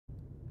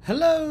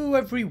Hello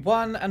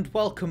everyone and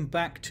welcome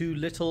back to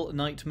Little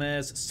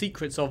Nightmares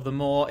Secrets of the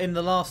Moor. In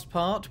the last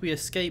part we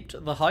escaped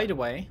the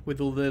hideaway with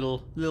all the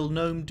little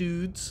gnome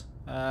dudes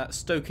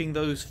stoking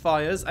those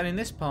fires, and in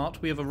this part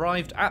we have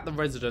arrived at the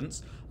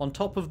residence on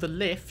top of the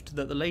lift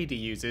that the lady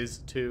uses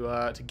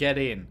to get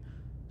in.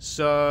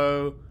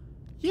 So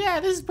yeah,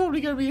 this is probably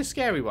going to be a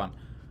scary one.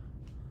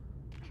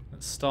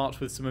 Let's start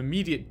with some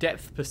immediate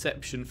depth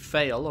perception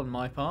fail on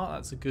my part.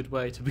 That's a good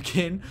way to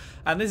begin.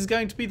 And this is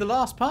going to be the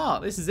last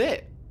part. This is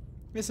it.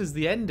 This is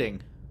the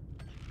ending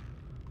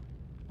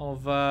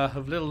of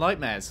Little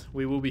Nightmares.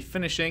 We will be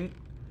finishing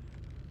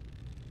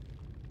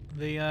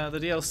the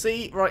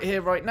DLC right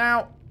here, right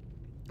now.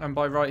 And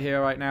by right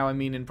here, right now, I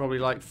mean in probably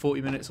like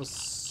 40 minutes or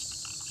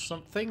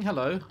something.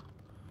 Hello.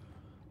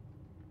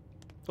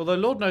 Although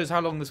Lord knows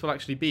how long this will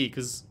actually be,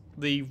 because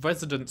the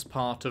residence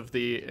part of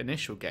the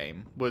initial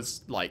game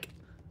was like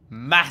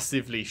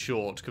massively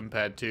short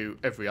compared to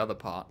every other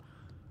part.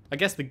 I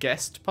guess the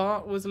guest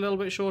part was a little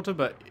bit shorter,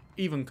 but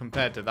even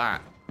compared to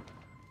that,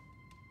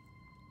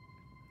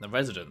 the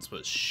residence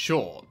was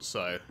short,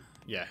 so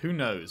yeah, who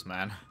knows,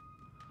 man.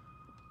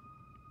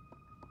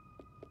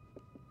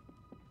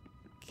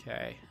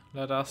 Okay,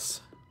 let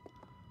us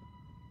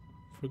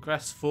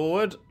progress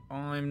forward.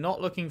 I'm not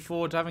looking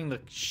forward to having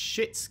the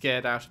shit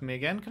scared out of me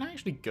again. Can I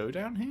actually go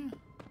down here?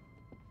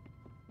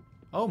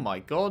 Oh my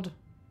god.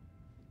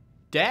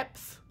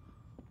 Depth?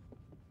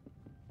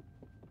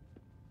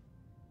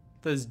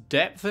 There's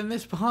depth in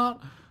this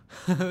part?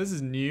 This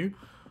is new.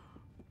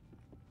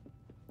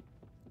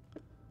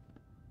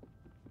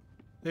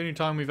 The only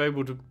time we've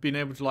been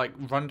able to like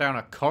run down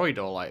a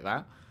corridor like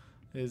that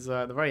is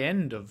at the very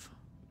end of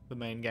the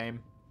main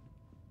game.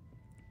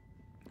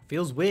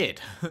 Feels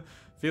weird.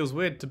 Feels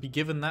weird to be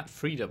given that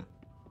freedom,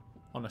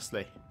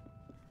 honestly.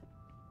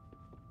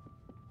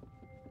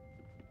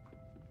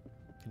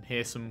 Can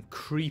hear some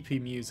creepy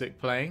music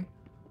playing.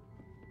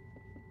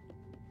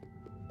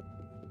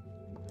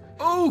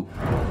 Oh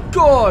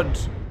God!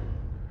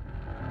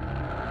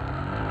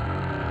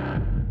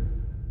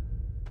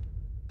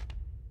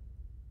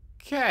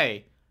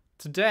 Okay,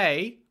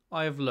 today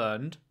I have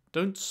learned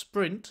don't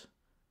sprint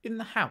in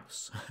the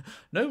house.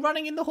 No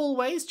running in the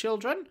hallways,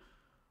 children.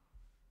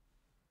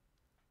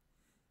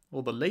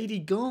 Or the lady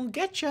gon'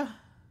 get ya.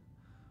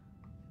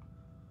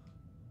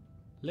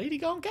 Lady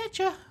gon' get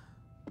ya.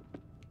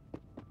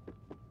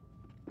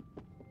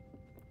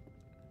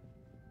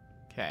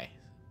 Okay.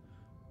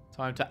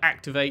 Time to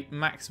activate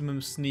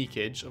maximum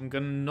sneakage. I'm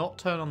gonna not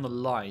turn on the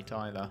light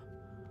either.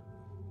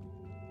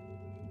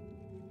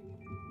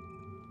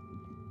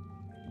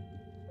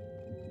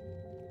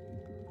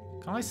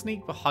 Can I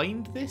sneak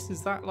behind this?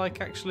 Is that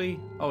like actually...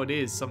 Oh, it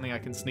is something I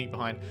can sneak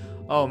behind.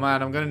 Oh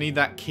man, I'm gonna need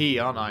that key,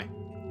 aren't I?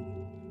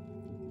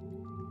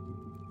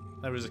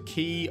 There is a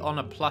key on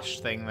a plush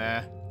thing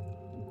there.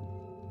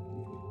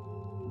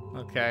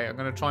 Okay, I'm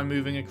gonna try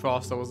moving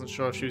across. I wasn't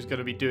sure if she was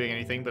gonna be doing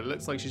anything, but it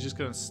looks like she's just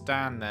gonna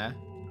stand there.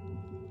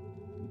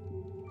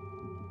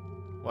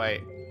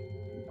 Wait.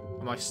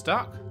 Am I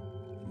stuck?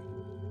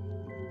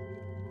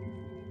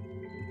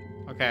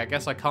 Okay, I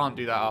guess I can't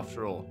do that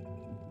after all.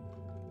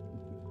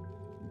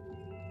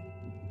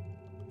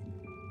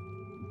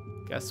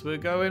 Guess we're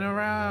going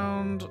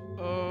around.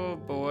 Oh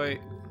boy.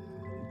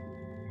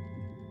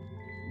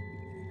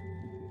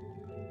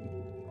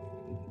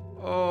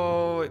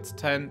 Oh, it's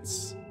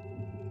tense.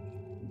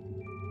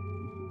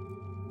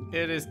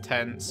 It is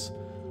tense.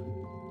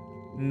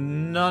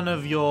 None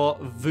of your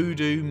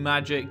voodoo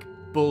magic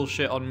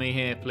bullshit on me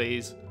here,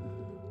 please.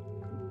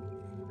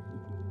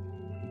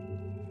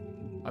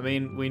 I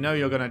mean, we know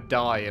you're gonna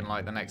die in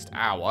like the next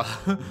hour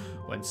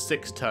when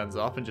 6 turns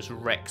up and just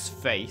wrecks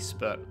face,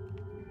 but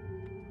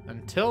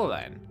until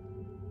then.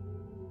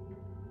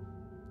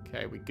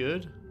 Okay, we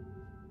good?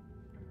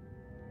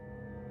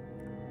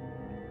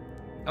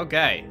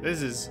 Okay,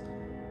 this is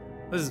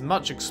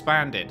much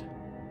expanded.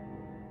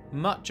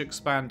 Much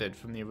expanded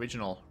from the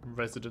original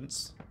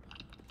residence.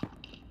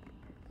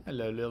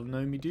 Hello, little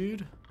gnomey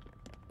dude.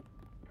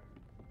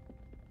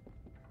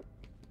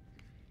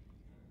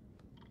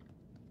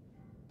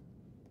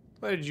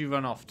 Where did you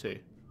run off to?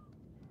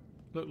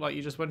 Looked like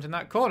you just went in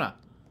that corner.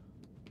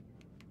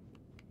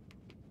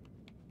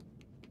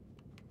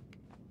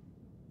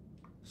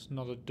 It's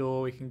not a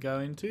door we can go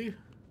into.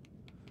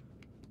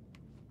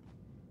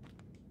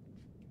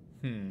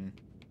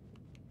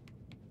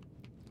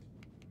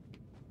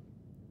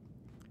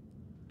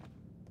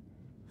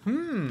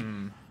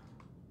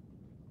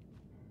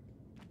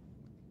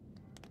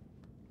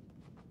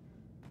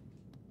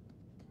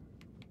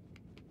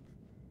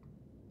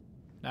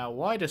 Now,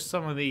 why do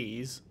some of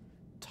these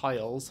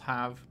tiles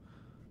have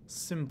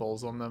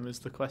symbols on them is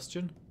the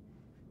question.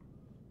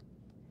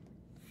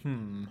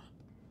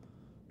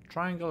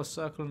 Triangle, a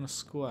circle, and a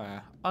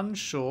square.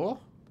 Unsure.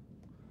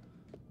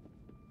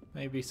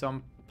 Maybe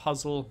some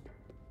puzzle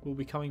we'll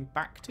be coming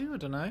back to? I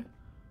don't know.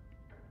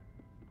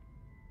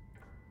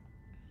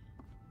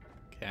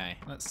 Okay,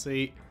 let's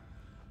see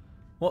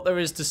what there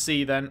is to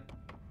see then.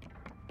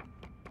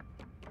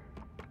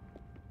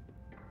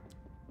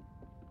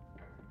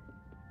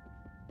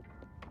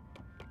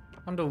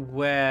 wonder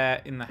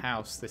where in the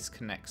house this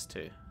connects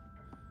to.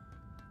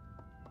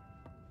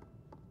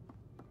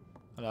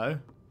 Hello?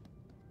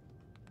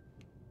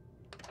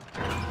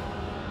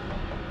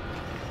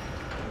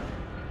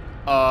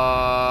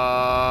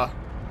 Oh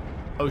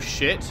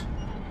shit.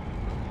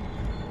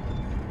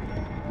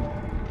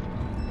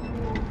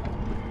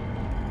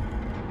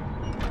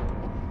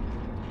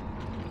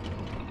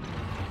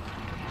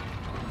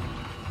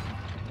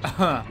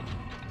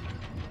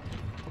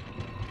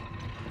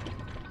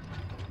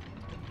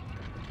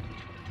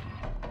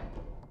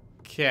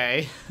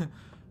 Okay.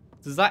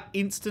 Does that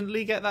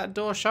instantly get that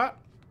door shut?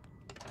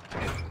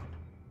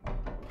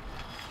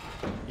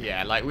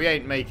 Yeah, like we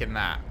ain't making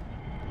that.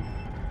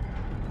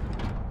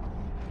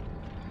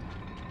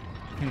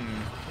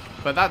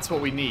 But that's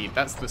what we need.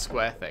 That's the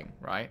square thing,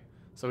 right?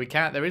 So we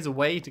can't... There is a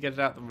way to get it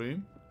out the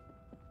room.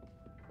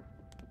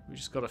 We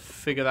just got to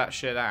figure that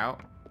shit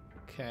out.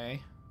 Okay.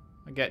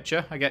 I get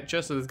you. I get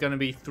you. So there's going to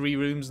be 3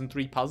 rooms and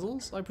 3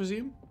 puzzles, I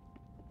presume?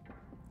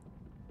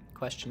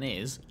 Question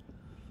is,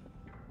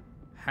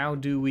 how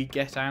do we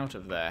get out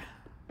of there?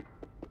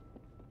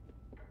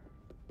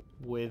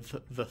 With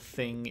the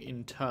thing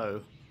in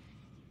tow.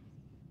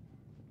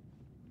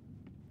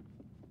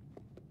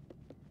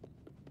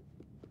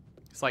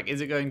 It's like,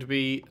 is it going to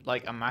be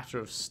like a matter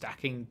of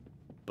stacking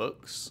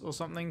books or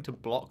something to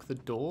block the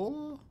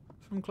door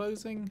from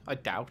closing? I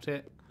doubt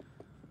it.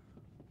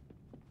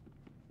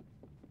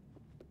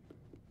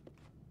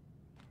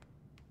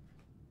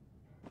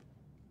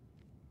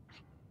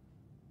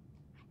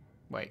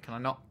 Wait, can I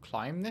not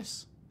climb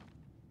this?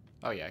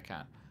 Oh yeah, I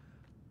can.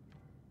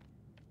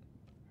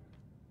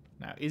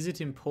 Now, is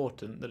it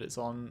important that it's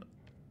on...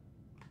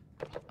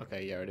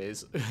 Okay, yeah, it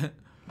is.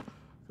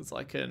 Because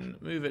I can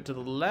move it to the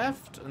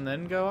left and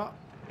then go up.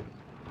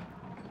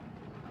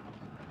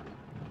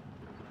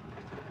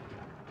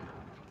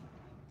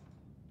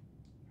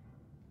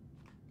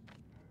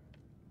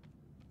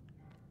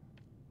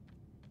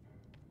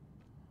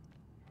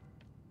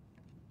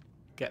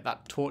 Get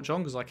that torch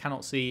on because I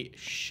cannot see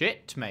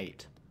shit,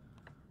 mate.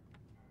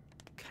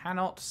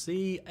 Cannot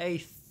see a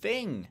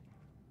thing.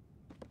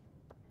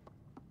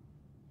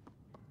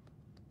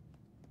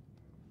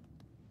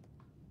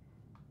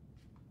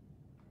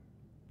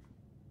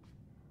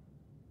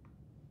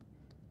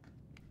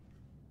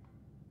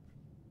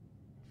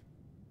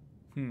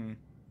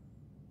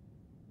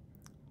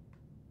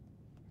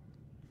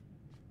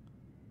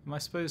 Am I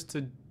supposed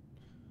to...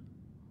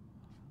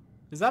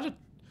 Is that a...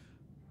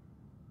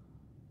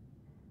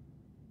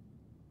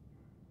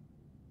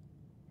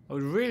 I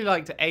would really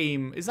like to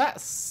aim... Is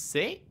that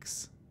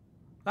 6?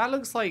 That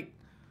looks like...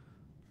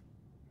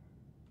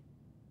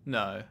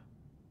 No.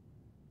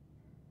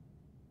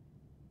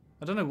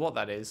 I don't know what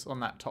that is on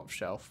that top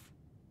shelf.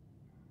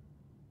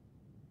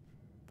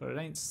 But it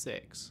ain't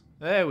 6.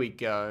 There we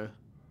go.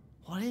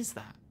 What is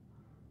that?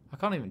 I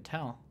can't even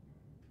tell.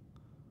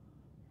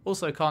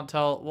 Also can't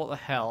tell what the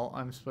hell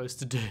I'm supposed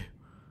to do.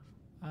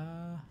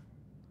 Can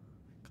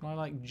I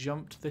like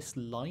jump to this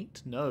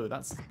light? No,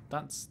 that's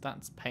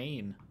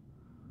pain.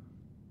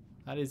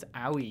 That is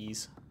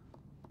owies.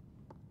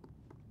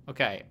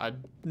 Okay, I have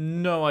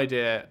no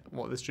idea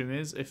what this room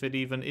is, if it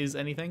even is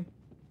anything.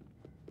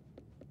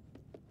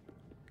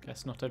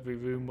 Guess not every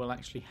room will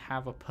actually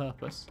have a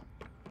purpose.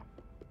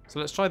 So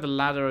let's try the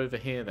ladder over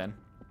here then.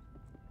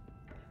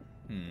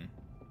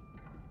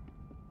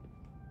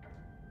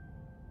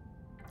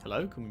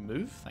 Hello, can we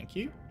move? Thank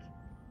you.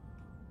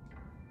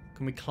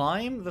 Can we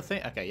climb the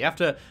thing? Okay, you have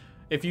to...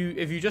 If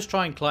you just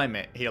try and climb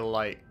it, he'll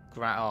like...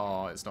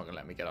 Oh, it's not going to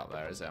let me get up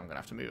there, is it? I'm going to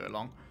have to move it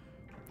along.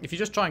 If you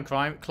just try and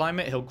climb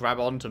it, he'll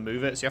grab on to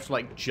move it, so you have to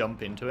like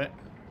jump into it.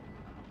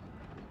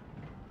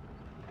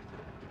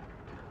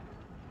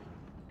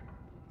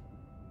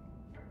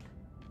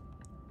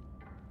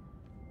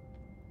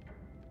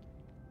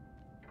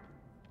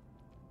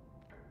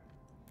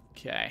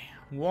 Okay,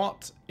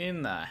 what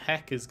in the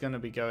heck is going to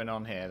be going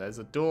on here? There's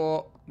a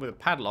door with a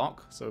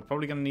padlock, so we're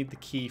probably going to need the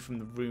key from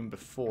the room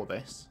before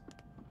this.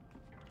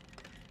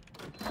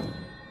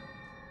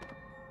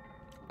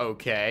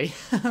 Okay.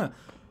 That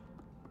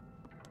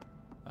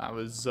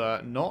was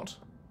not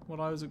what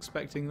I was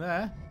expecting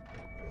there.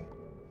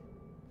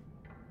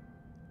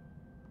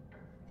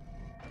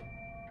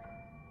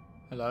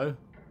 Hello?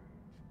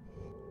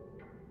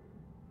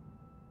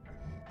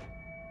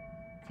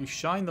 If you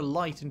shine the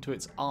light into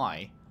its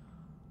eye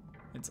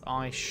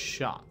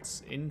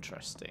shuts.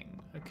 Interesting.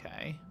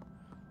 Okay.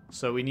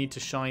 So we need to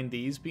shine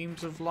these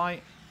beams of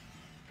light.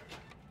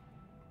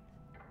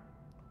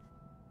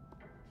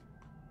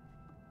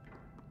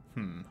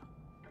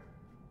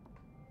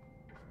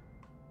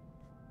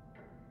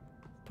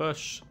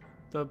 Push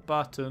the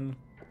button.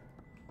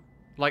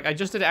 Like, I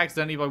just did it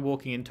accidentally by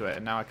walking into it,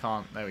 and now I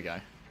can't. There we go.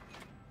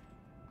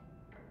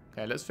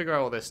 Okay, let's figure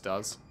out what this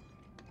does.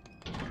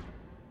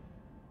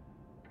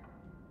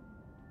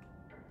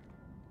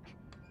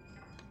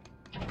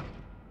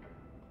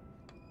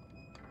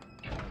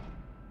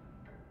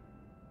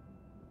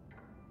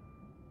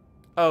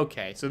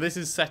 Okay, so this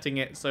is setting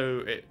it so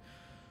it...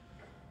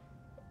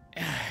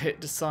 it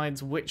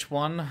decides which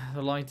one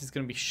the light is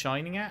going to be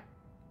shining at.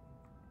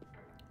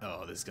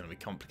 Oh, this is going to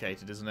be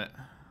complicated, isn't it?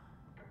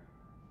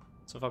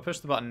 So if I push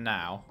the button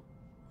now,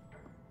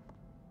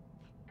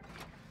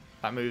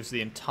 that moves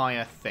the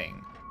entire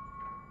thing.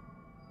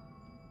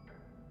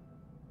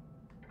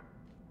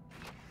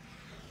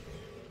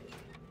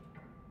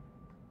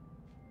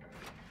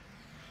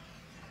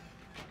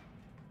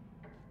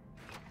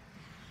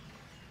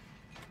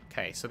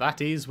 Okay, so that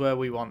is where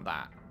we want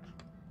that.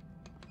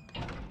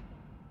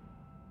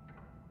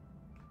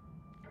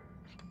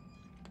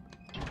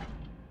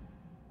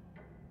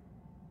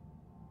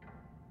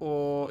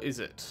 Or is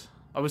it?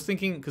 I was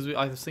thinking, because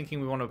I was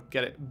thinking we want to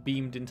get it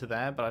beamed into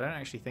there, but I don't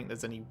actually think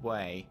there's any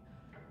way.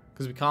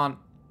 Because we can't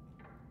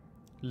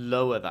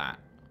lower that.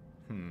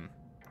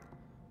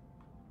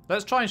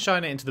 Let's try and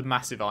shine it into the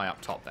massive eye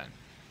up top then.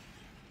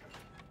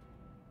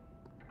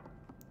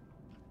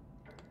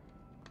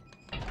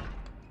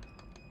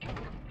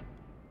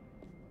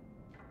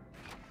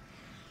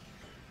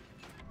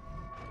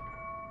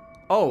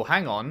 Oh,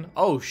 hang on.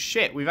 Oh,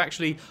 shit. We've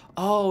actually...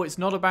 Oh, it's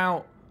not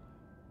about...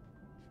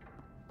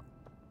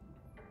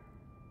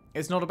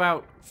 It's not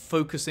about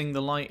focusing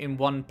the light in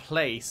one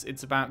place.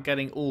 It's about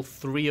getting all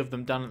three of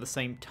them done at the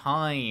same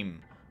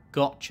time.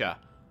 Gotcha.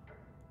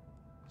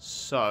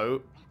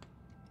 So...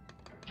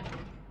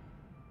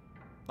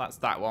 That's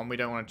that one. We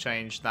don't want to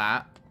change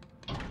that.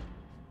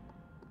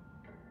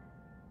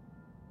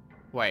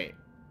 Wait.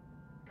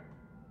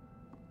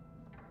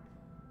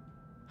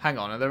 Hang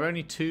on. Are there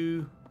only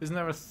two... Isn't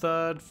there a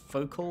third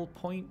focal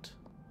point?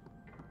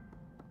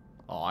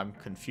 Oh, I'm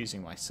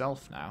confusing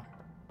myself now.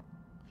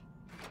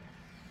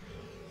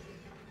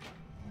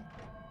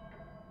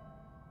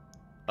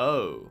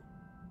 Oh.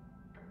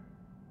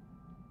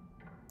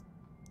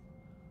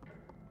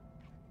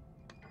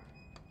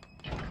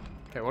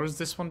 Okay, what does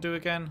this one do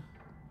again?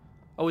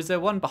 Oh, is there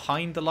one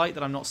behind the light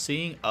that I'm not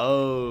seeing?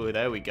 Oh,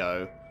 there we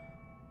go.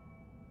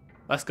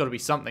 That's got to be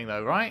something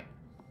though, right?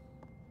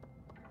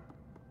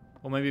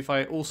 Or maybe if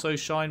I also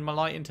shine my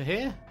light into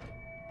here?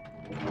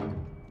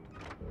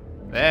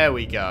 There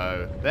we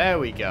go. There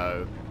we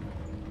go.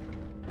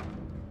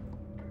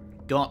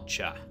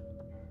 Gotcha.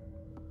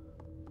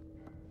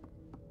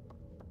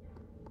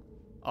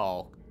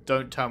 Oh,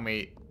 don't tell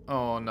me.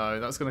 Oh no,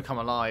 that's going to come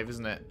alive,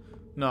 isn't it?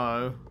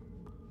 No.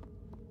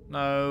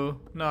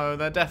 No. No,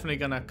 they're definitely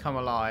going to come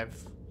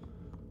alive.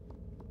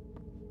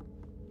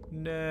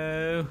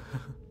 No.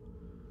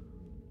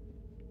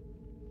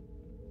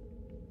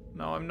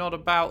 No, I'm not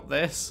about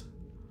this.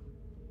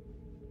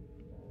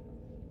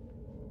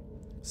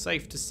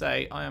 Safe to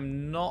say, I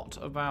am not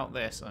about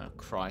this. Oh,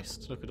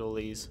 Christ. Look at all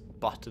these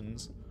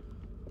buttons.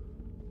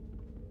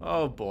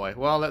 Oh, boy.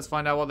 Well, let's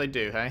find out what they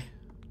do, hey?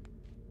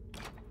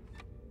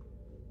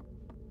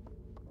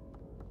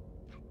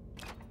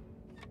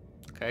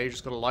 Okay, you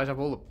just got to light up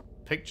all the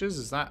pictures?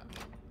 Is that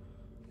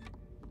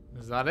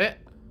it?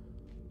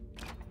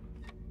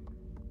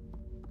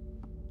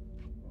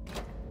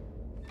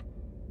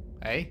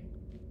 Hey?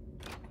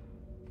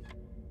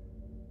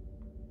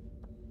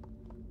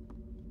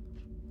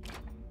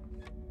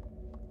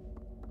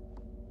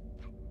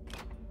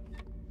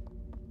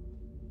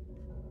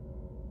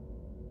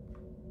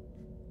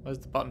 Where's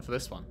the button for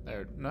this one?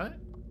 There, no?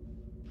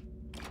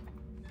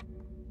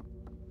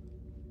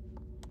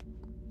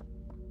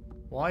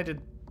 Why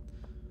did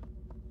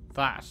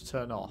that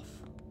turn off?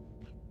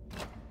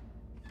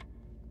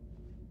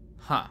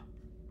 Huh.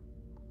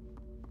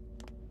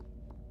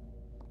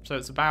 So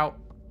it's about...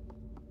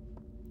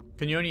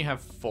 Can you only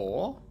have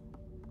 4?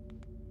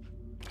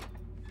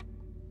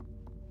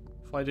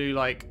 If I do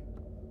like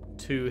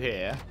 2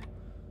 here,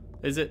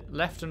 is it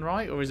left and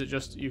right, or is it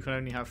just you can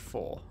only have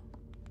 4?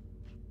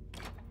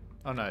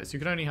 Oh no, so you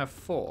can only have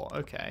 4.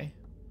 Okay.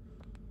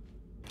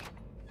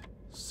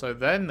 So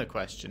then the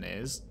question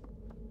is,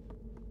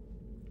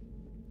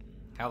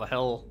 how the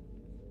hell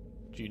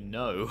do you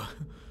know?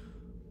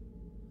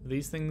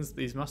 These things,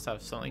 these must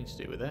have something to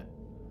do with it.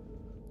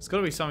 It's got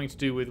to be something to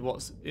do with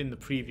what's in the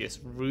previous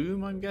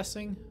room, I'm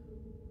guessing.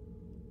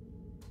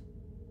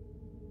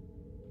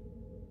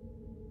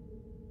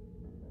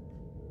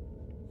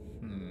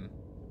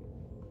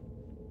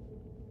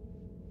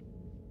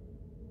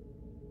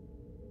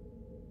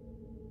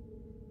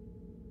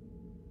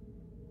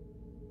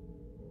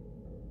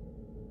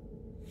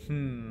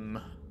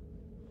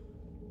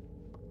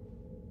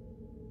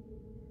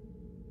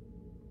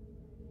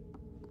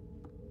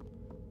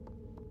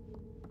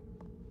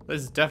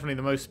 This is definitely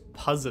the most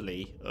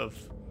puzzly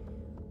of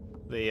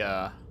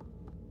the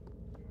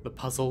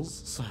puzzles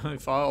so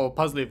far, or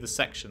puzzly of the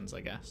sections,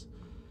 I guess.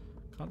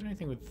 Can't do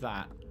anything with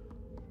that.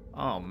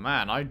 Oh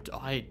man, I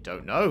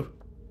don't know.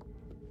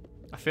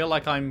 I feel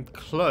like I'm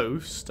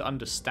close to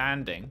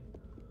understanding,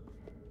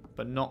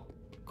 but not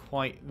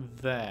quite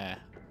there.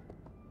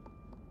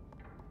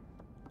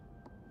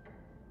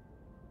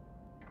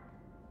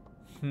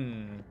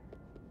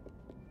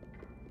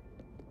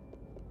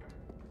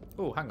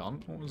 Oh, hang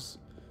on. What was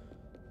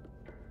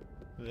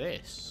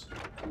this?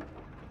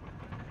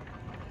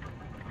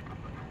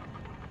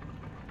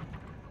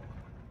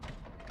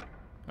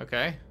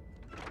 Okay.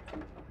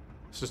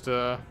 It's just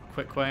a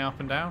quick way up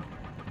and down.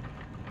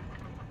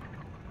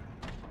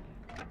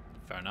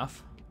 Fair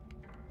enough.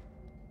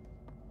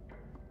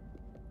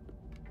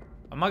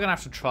 Am I gonna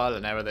have to trial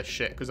and error this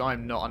shit? Because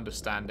I'm not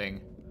understanding.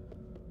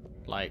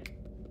 Like,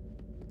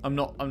 I'm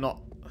not.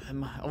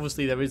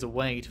 Obviously, there is a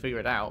way to figure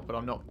it out, but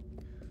I'm not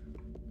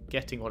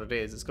getting what it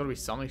is. It's got to be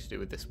something to do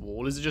with this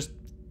wall. Is it just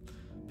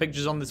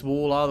pictures on this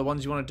wall are the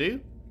ones you want to do?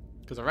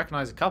 Because I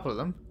recognize a couple of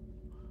them.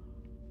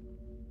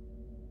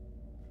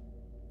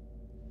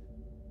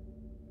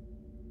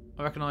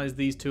 I recognize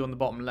these two on the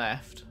bottom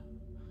left.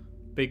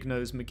 Big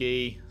Nose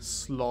McGee,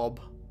 Slob.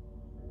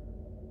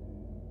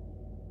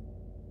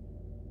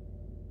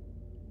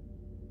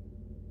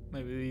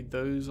 Maybe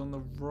those on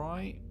the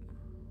right?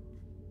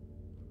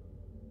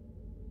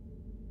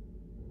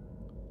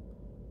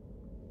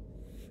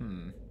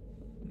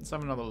 Let's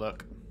have another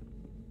look.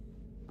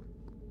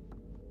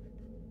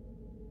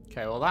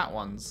 Okay, well that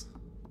one's...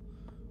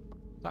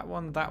 That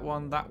one, that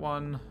one, that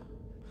one...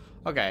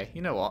 Okay,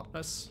 you know what?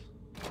 Let's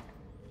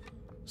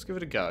give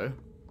it a go.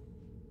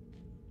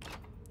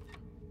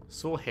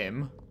 Saw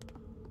him.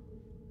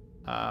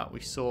 We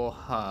saw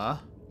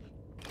her.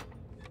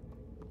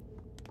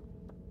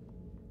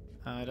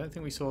 I don't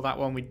think we saw that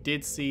one. We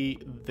did see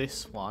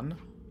this one.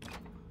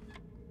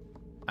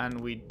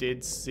 And we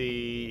did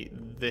see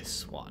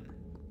this one.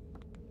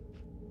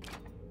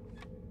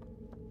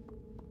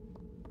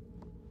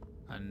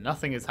 And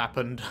nothing has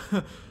happened.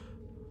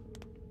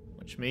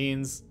 Which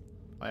means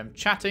I am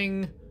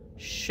chatting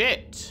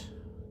shit.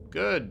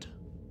 Good.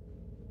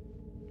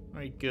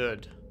 Very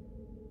good.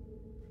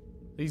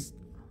 These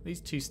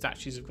two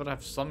statues have got to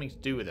have something to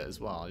do with it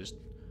as well.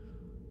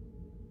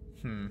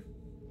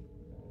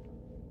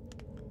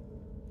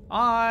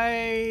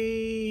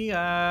 I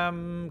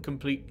am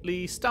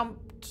completely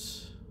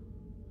stumped.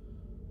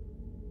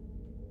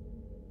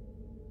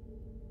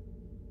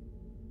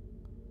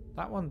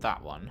 That one,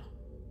 that one.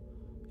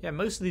 Yeah,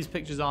 most of these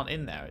pictures aren't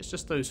in there. It's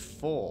just those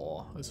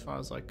four, as far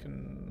as I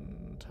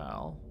can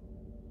tell.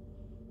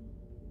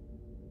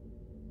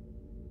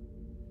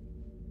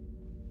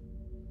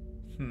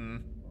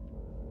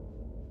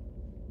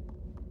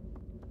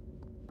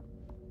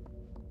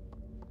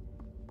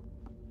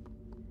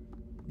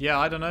 Yeah,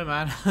 I don't know,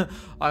 man.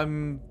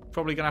 I'm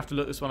probably going to have to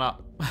look this one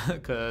up,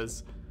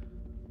 because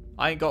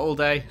I ain't got all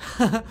day.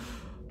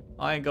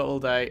 I ain't got all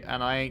day,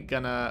 and I ain't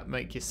going to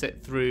make you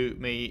sit through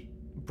me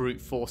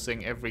brute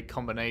forcing every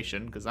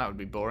combination, because that would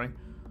be boring.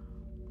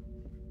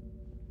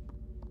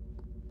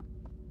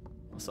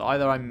 So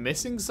either I'm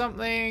missing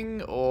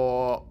something,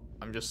 or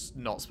I'm just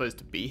not supposed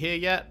to be here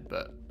yet,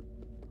 but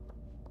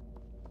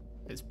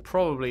it's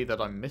probably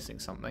that I'm missing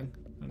something.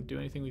 Don't do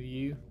anything with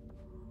you?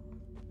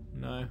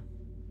 No.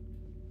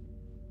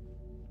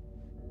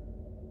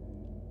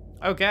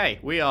 Okay,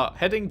 we are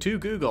heading to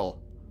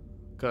Google,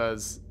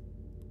 because,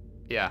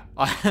 yeah,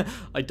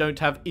 I don't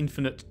have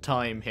infinite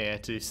time here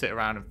to sit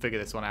around and figure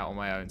this one out on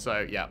my own.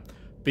 So, yeah,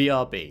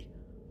 BRB.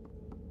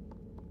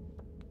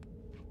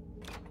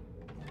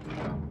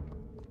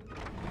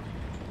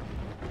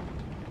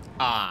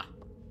 Ah.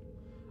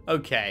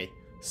 Okay,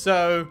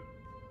 so...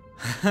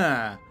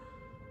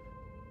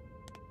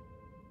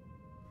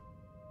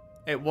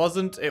 It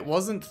wasn't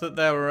that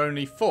there were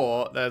only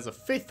 4, there's a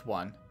 5th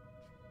one.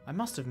 I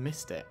must have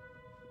missed it.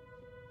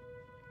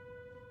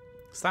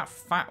 It's that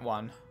fat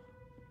one.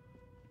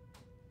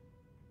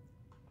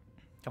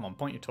 Come on,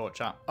 point your torch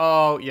up.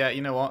 Oh, yeah,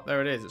 you know what?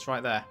 There it is. It's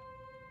right there.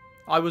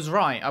 I was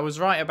right. I was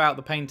right about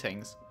the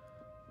paintings.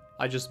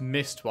 I just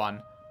missed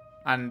one.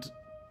 And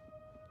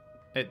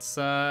it's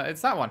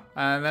that one.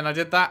 And then I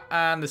did that,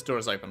 and this door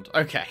is opened.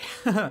 Okay.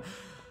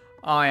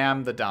 I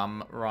am the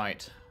dumb.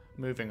 Right.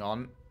 Moving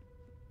on.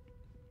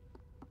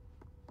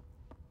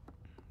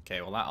 Okay,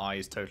 well, that eye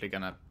is totally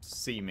going to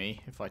see me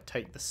if I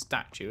take the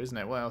statue, isn't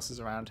it? What else is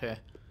around here?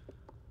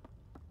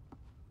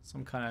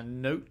 Some kind of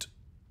note.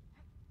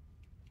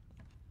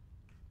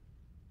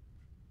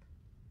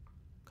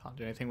 Can't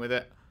do anything with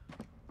it.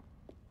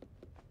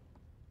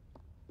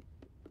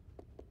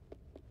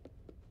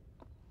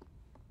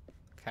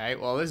 Okay,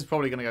 well, this is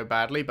probably going to go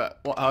badly, but...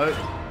 What?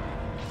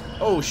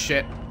 Oh,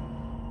 shit.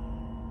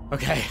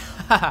 Okay.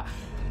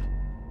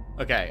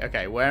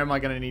 Okay, where am I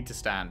going to need to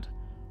stand?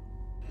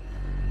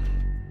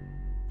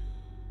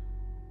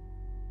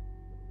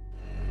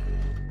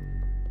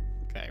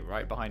 Okay,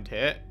 right behind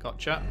here.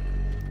 Gotcha.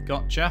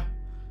 Gotcha.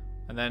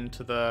 And then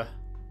to the...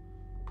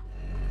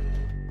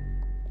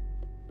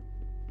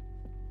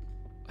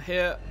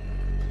 Here.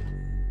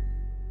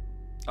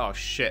 Oh,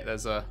 shit,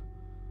 there's a...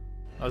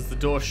 Oh, is the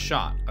door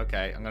shut?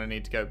 Okay, I'm going to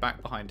need to go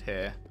back behind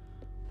here.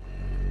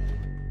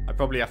 I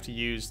probably have to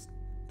use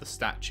the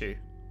statue.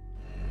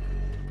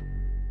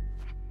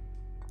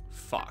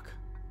 Fuck.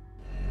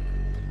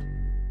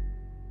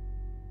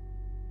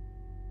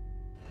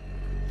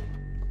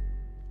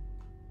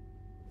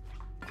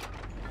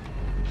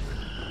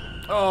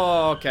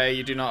 Oh, okay,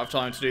 you do not have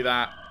time to do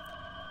that.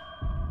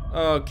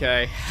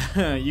 Okay,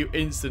 you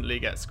instantly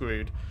get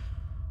screwed.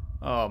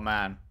 Oh,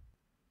 man.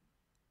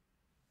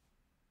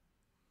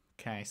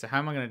 Okay, so how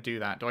am I going to do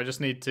that? Do I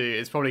just need to...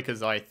 It's probably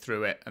because I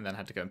threw it and then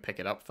had to go and pick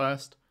it up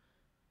first.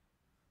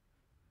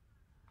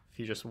 If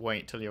you just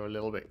wait till you're a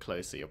little bit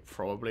closer, you're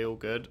probably all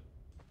good.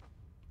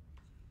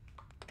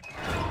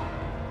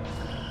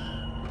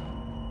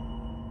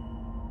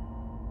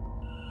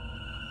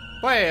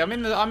 Wait, I'm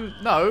in the...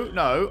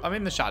 No, I'm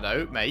in the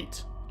shadow,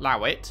 mate.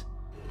 Allow it.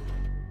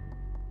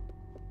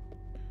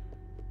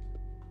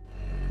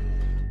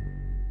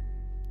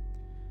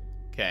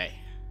 Okay.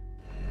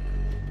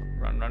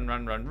 Run, run,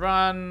 run, run,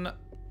 run.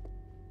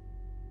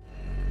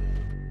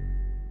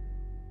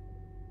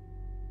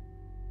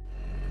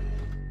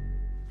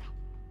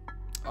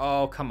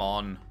 Oh, come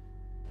on.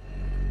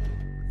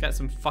 Get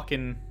some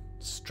fucking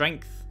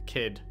strength,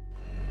 kid.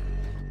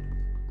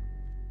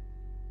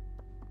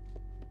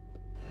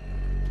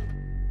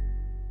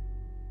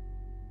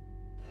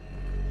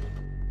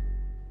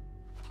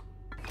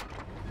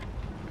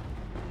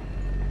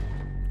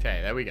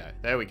 Okay, there we go.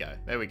 There we go.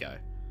 There we go.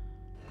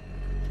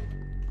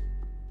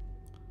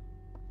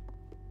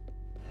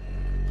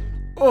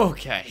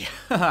 Okay.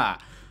 Ha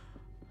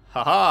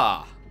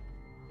ha.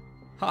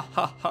 Ha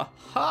ha ha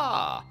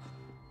ha.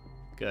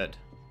 Good.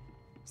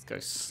 Let's go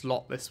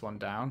slot this one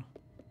down.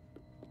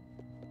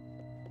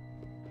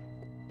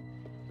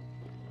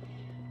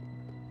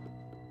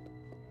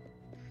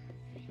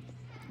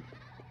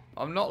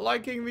 I'm not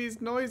liking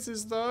these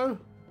noises though.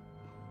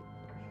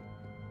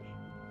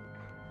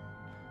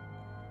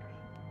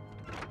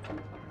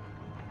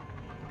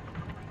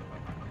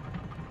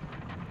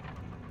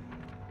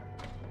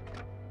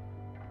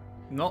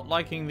 Not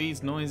liking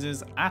these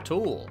noises at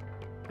all,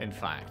 in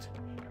fact.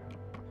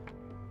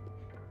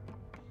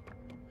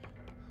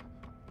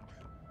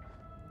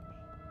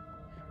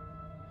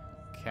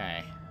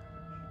 Okay.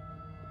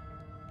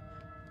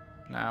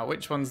 Now,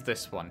 which one's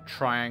this one?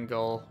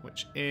 Triangle,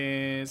 which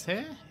is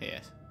here?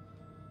 Here.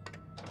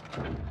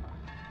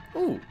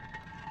 Ooh.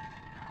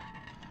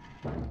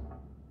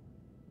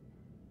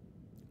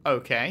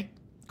 Okay.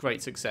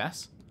 Great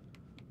success.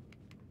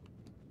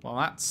 Well,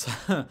 that's...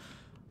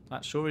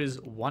 that sure is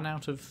 1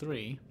 out of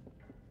 3.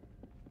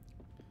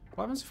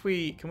 What happens if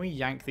we... Can we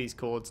yank these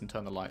cords and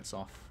turn the lights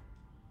off?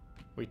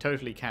 We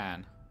totally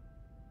can.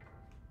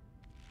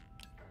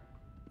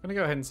 I'm going to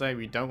go ahead and say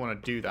we don't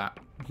want to do that.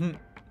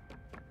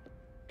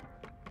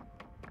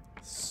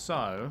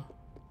 So...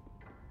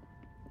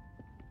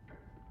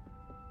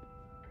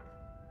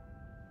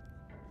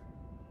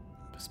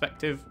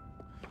 Perspective.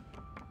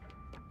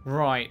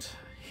 Right.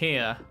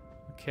 Here.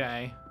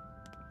 Okay.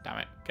 Damn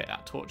it. Get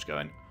that torch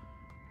going.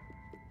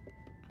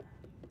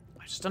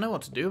 I just don't know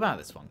what to do about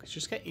this one, because you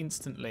just get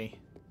instantly...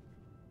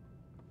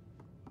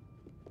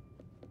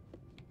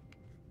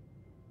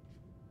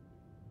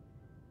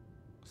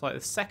 It's like the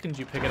second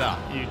you pick it up,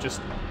 you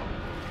just...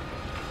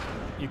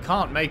 You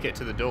can't make it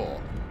to the door.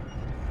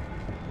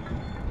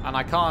 And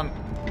I can't...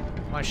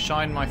 Can I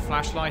shine my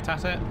flashlight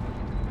at it?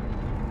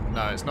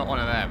 No, it's not one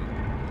of them.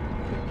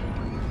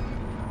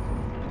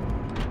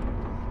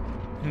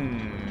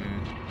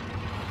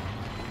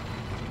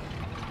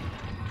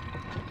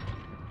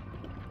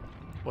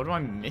 What am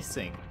I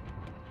missing?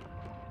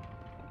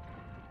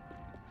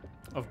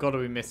 I've got to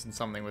be missing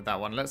something with that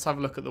one. Let's have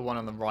a look at the one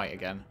on the right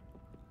again.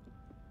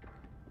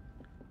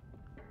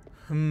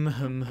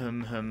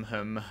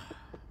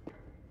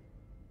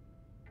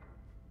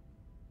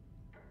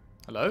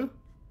 Hello?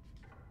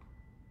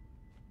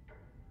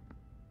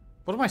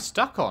 What am I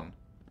stuck on?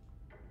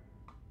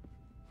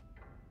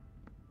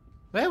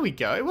 There we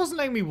go. It wasn't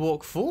letting me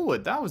walk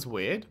forward. That was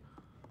weird.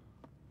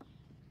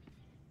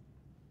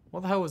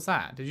 What the hell was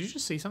that? Did you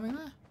just see something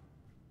there?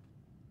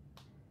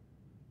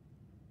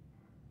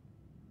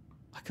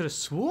 I could have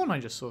sworn I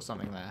just saw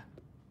something there.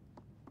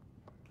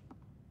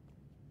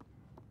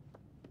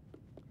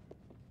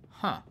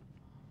 Huh.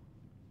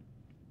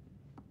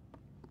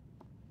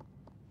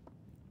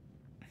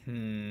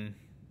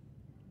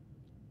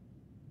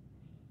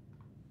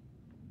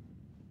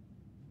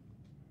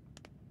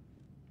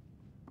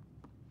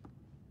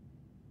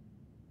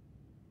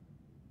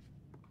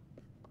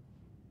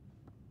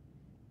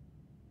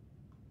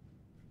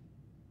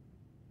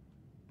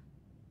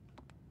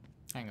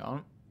 Hang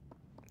on.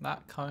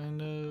 That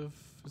kind of...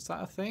 Is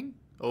that a thing?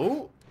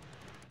 Oh!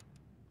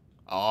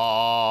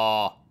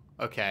 Oh!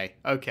 Okay,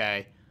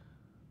 okay.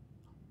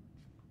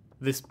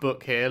 This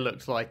book here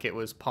looks like it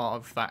was part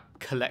of that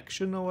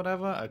collection or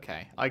whatever.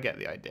 Okay, I get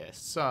the idea.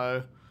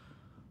 So,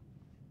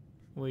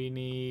 we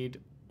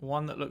need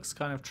one that looks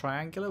kind of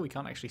triangular. We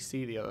can't actually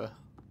see the other.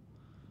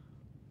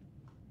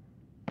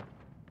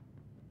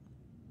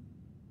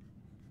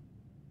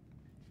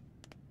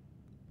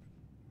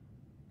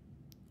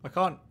 I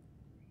can't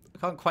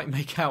quite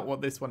make out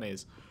what this one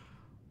is.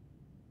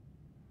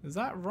 Is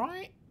that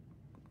right?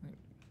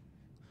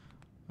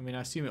 I mean,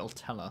 I assume it'll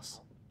tell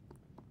us.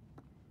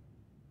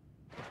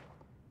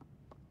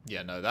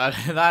 Yeah, no,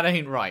 that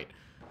ain't right.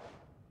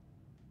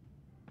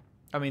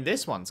 I mean,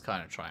 this one's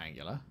kind of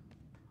triangular.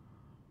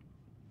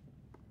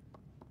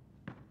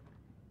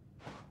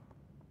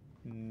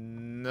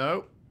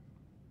 Nope.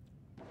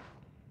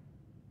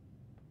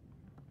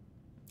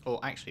 Or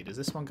actually, does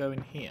this one go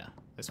in here?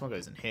 This one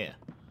goes in here.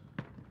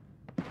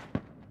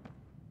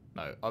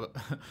 No,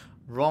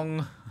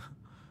 wrong.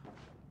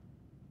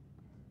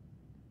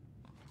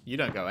 You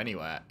don't go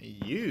anywhere.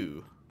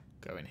 You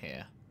go in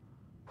here.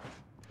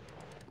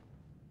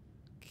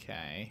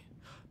 Okay.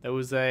 There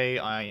was a...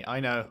 I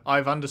know.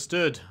 I've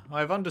understood.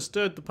 I've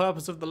understood the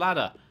purpose of the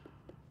ladder.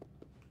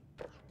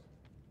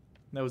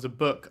 There was a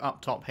book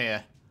up top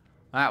here.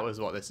 That was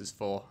what this is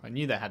for. I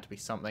knew there had to be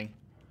something.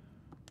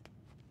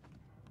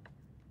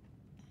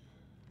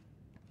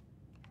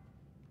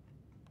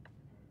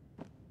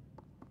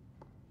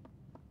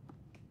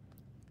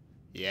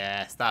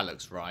 Yes, that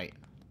looks right.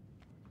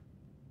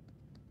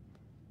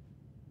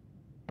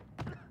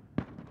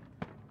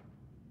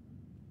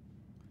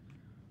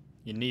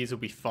 Your knees will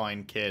be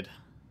fine, kid.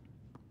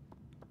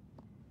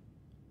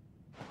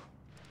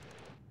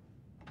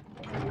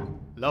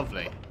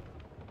 Lovely.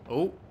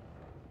 Oh.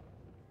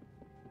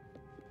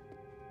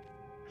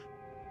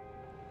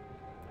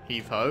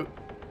 Heave ho.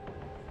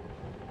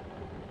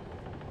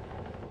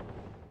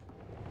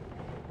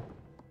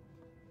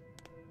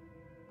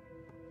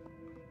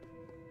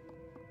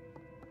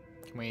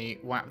 Can we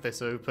whap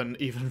this open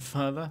even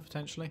further,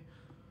 potentially?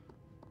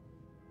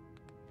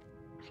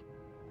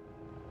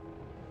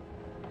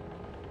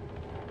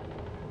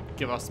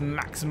 Give us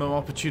maximum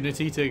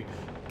opportunity to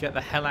get the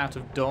hell out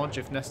of dodge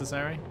if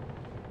necessary.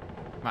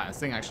 Man, this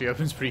thing actually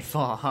opens pretty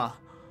far, huh?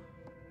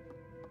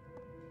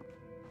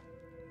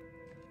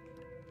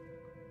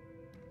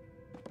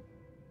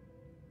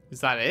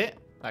 Is that it?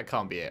 That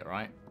can't be it,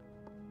 right?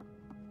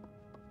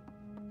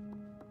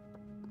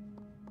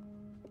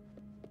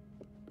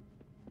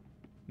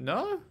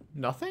 No?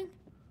 Nothing?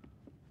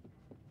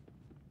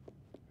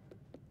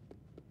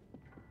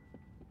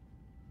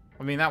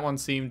 I mean, that one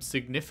seemed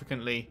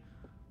significantly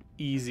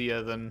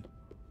easier than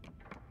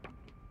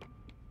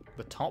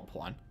the top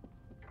one.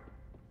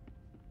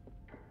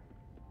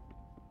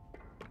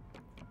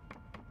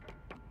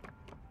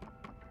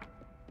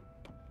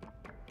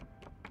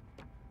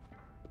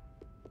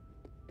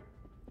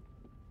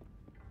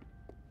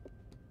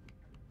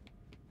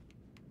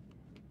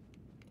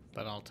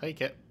 But I'll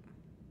take it.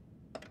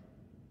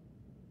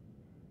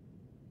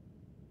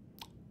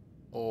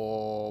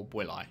 Or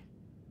will I?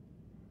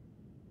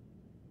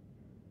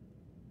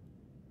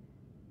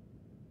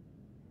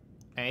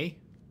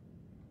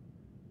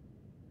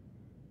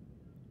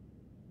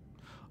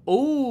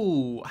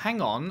 Oh,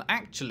 hang on.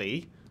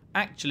 Actually.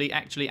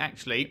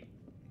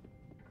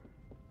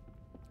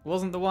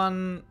 Wasn't the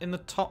one in the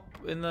top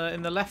in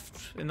the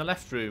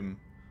left room?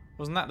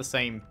 Wasn't that the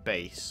same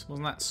base?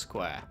 Wasn't that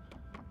square?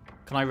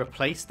 Can I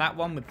replace that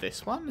one with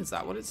this one? Is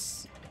that what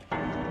it's...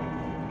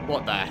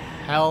 What the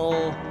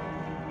hell?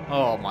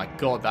 Oh my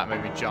god, that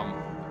made me jump.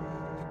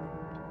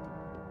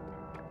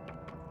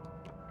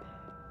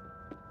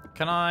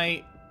 Can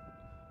I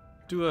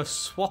do a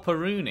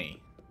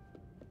swap-a-rooney?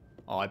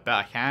 Oh, I bet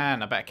I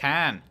can. I bet I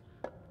can.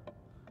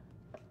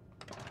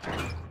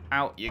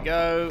 Out you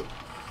go.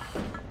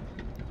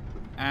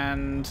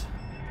 And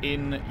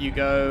in you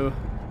go.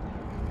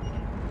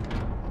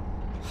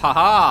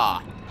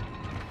 Haha!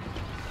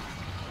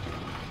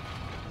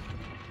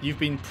 You've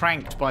been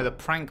pranked by the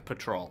prank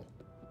patrol.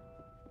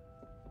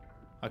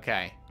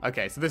 Okay.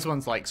 Okay, so this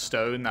one's like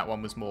stone. That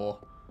one was more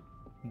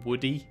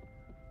woody.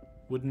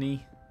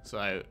 Woodeny.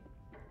 So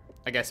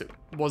I guess it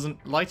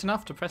wasn't light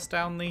enough to press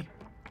down the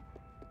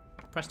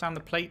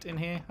plate in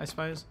here, I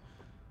suppose.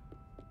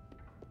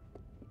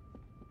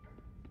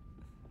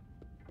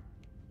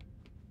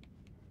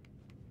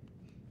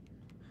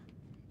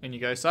 In you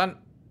go, son.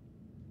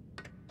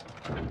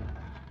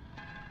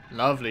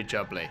 Lovely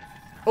jubbly.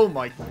 Oh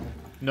my...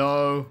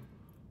 No.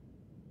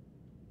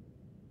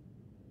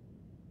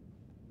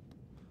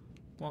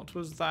 What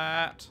was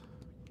that?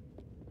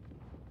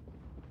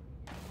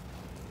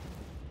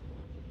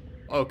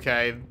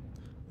 Okay.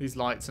 These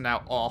lights are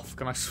now off.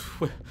 Can I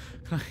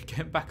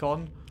get back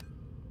on?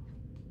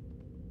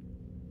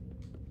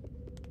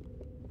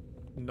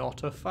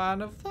 Not a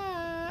fan of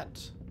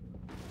that.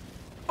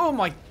 Oh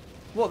my...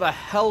 What the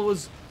hell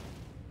was...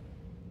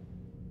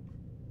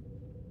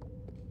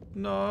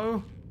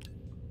 No.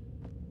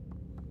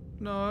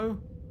 No.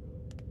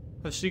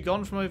 Has she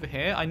gone from over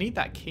here? I need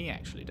that key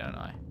actually, don't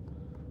I?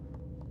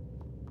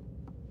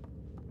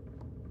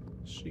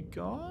 Is she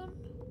gone?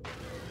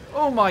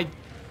 Oh my...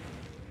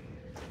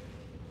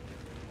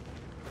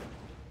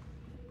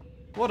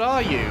 What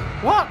are you?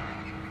 What?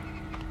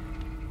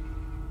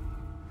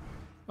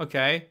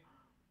 Okay.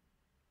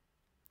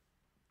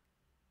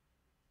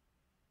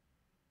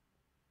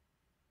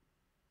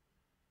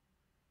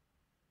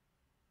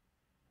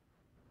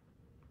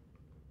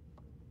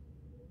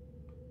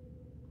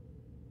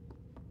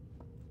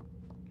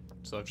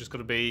 So I've just got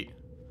to be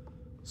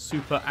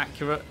super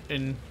accurate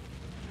in...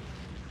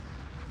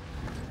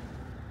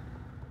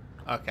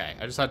 Okay,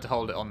 I just had to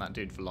hold it on that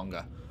dude for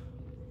longer.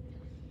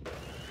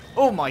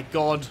 Oh my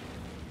god.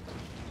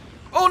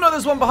 Oh no,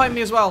 there's one behind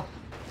me as well.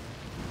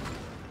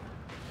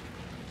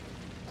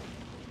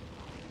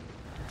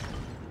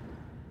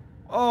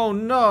 Oh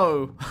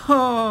no.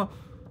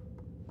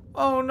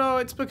 Oh no,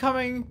 it's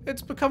becoming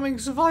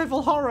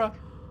survival horror.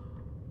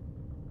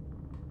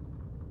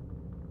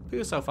 Put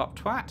yourself up,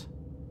 twat.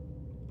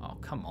 Oh,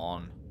 come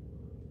on.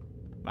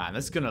 Man,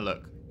 this is gonna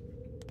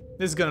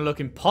look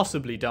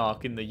impossibly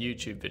dark in the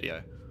YouTube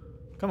video.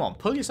 Come on,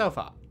 pull yourself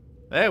up.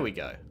 There we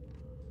go.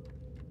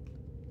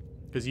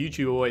 Because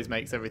YouTube always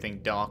makes everything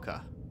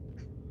darker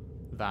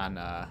than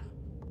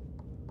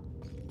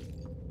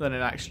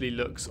it actually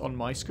looks on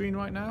my screen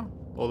right now.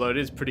 Although it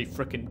is pretty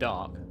frickin'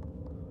 dark.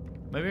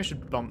 Maybe I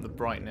should bump the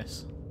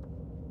brightness.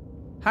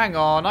 Hang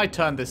on, I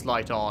turned this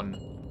light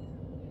on.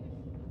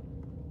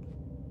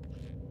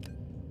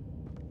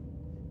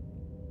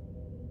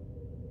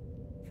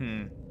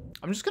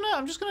 I'm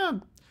just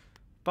gonna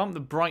bump the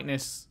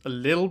brightness a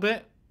little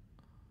bit.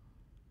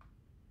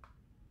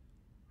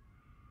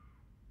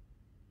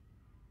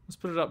 Let's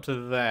put it up to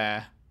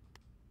there.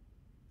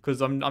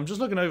 Because I'm just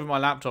looking over my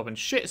laptop and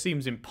shit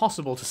seems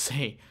impossible to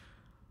see.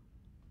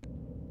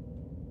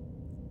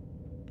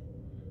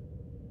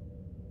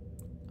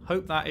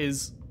 Hope that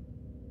is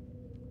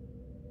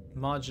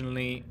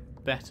marginally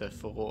better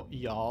for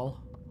y'all.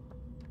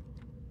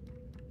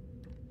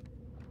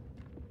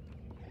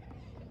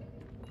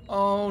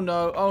 Oh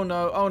no, oh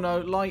no, oh no,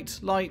 light,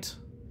 light.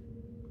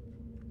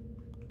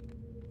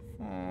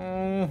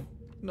 Oh,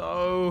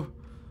 no.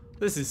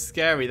 This is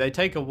scary. They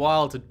take a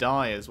while to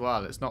die as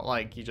well. It's not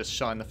like you just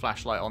shine the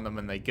flashlight on them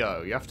and they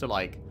go. You have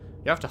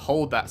to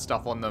hold that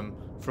stuff on them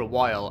for a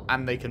while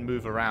and they can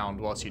move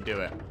around whilst you do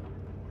it.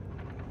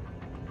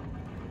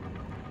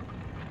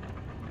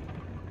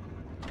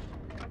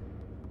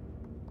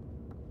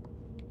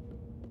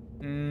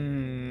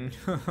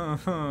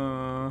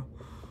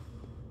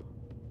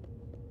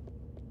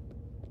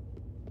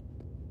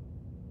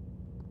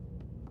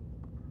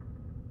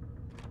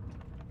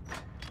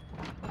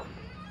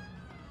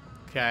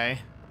 Okay.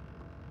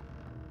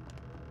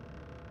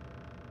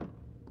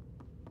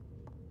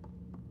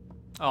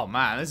 Oh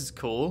man, this is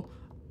cool.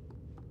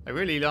 I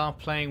really are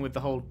playing with the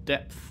whole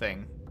depth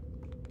thing.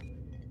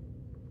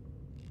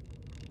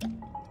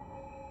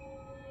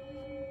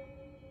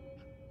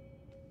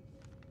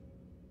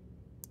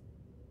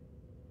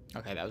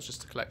 Okay, that was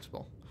just a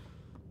collectible.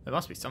 There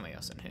must be something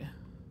else in here.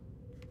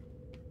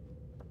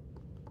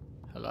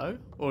 Hello?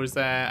 Or is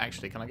there...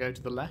 Actually, can I go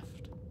to the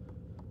left?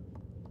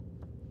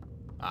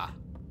 Ah.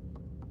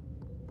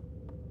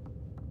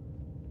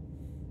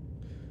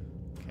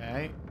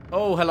 Okay.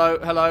 Oh, hello,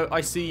 hello,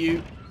 I see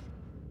you.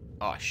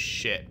 Oh,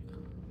 shit.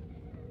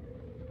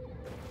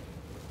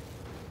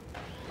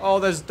 Oh,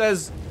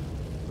 there's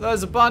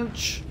a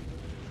bunch.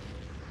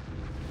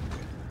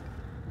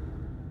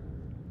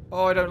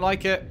 Oh, I don't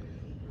like it.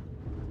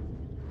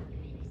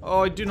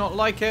 Oh, I do not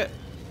like it.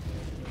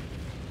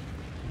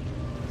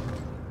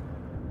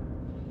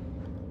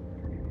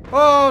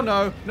 Oh,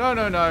 no. No,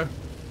 no, no.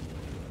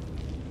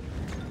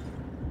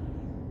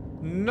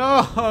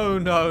 No,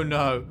 no,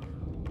 no.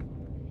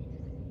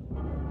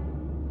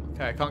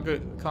 Okay, I can't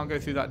go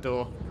through that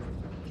door.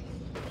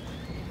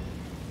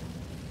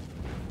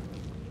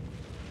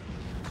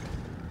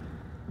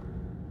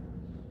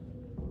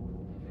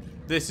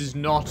 This is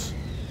not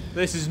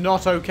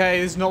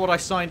okay. This is not what I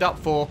signed up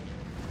for.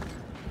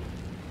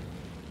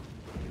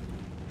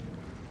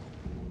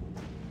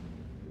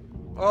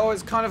 Oh,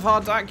 it's kind of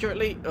hard to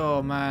accurately...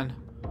 Oh, man.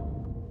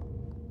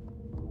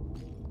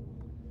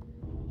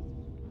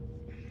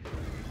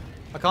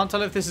 I can't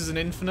tell if this is an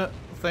infinite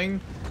thing.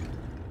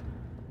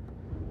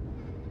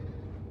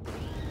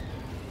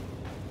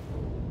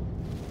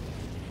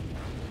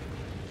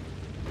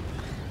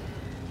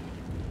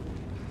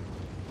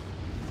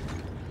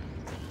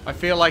 I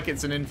feel like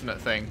it's an infinite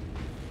thing.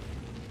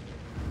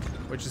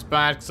 Which is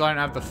bad because I don't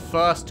have the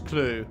first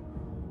clue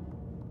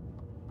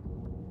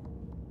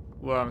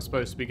where I'm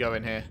supposed to be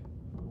going here.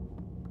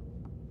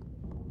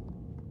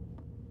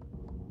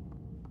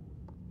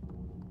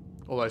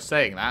 Although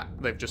saying that,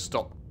 they've just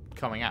stopped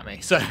coming at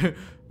me. So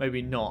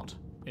maybe not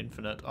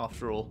infinite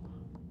after all.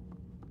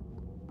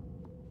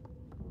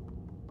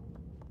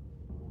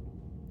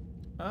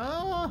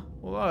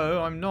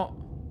 Although I'm not...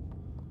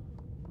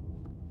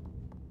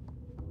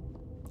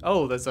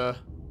 Oh, there's a...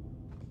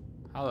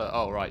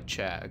 Oh, right,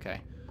 chair,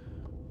 okay.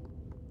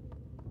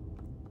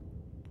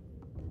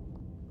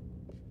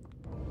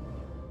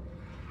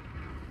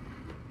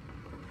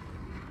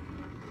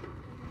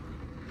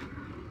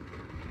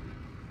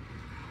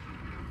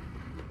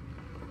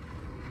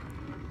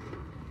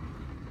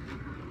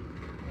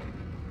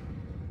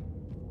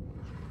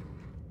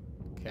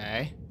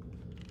 Okay.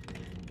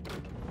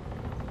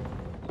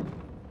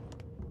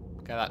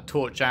 Get that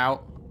torch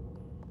out.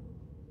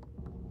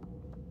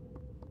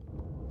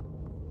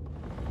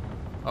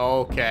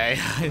 Okay.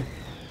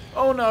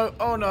 Oh no,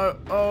 oh no,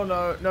 oh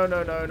no, no,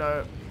 no, no,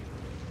 no.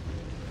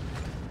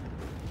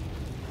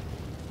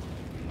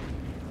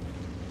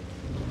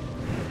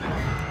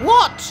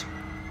 What?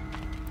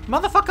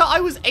 Motherfucker,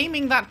 I was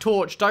aiming that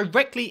torch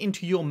directly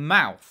into your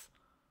mouth.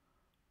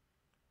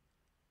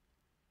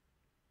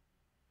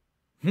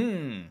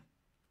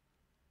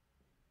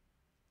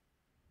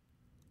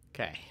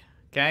 Okay.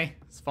 Okay,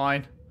 it's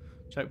fine.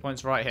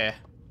 Checkpoint's right here.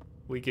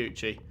 We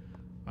Gucci.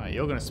 Alright,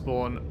 you're gonna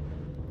spawn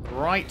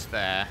right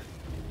there.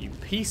 You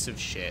piece of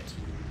shit.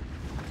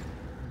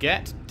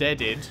 Get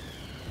deaded.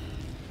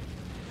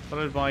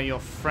 Followed by your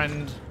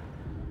friend,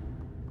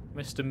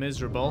 Mr.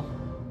 Miserable.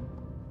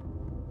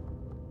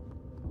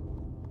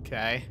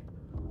 Okay.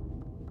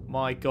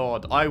 My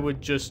god, I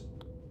would just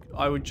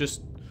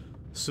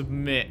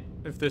submit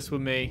if this were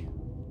me.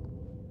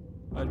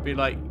 I'd be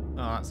like, oh,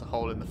 that's a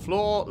hole in the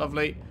floor,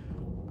 lovely.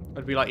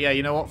 I'd be like, yeah,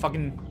 you know what,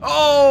 fucking,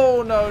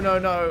 oh, no, no,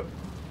 no.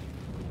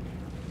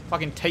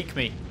 Fucking take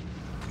me.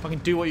 Fucking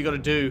do what you gotta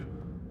do.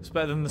 It's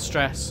better than the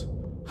stress.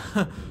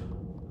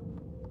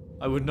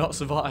 I would not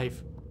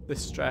survive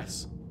this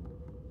stress.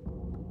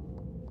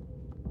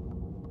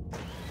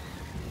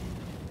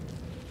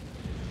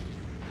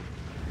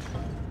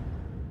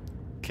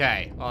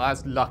 Okay, well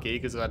that's lucky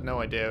because I had no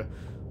idea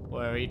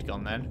where he'd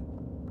gone then.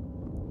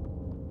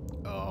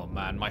 Oh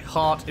man, my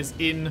heart is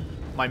in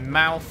my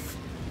mouth.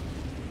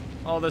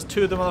 Oh, there's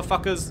two of the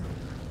motherfuckers.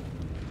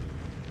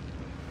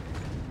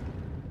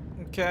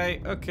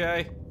 Okay,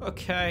 okay,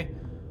 okay.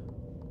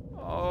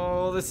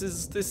 Oh, this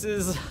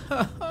is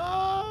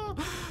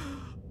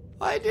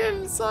I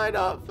didn't sign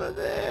up for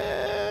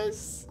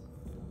this.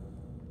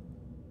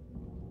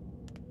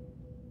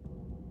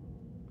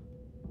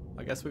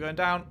 I guess we're going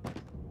down.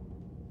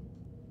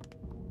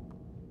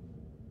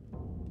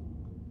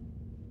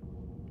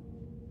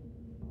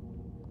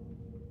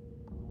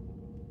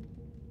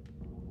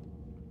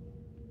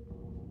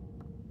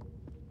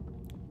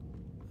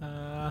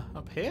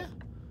 Up here?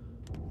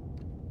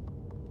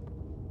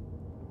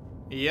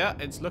 Yeah,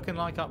 it's looking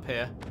like up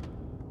here.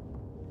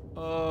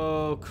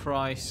 Oh,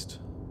 Christ.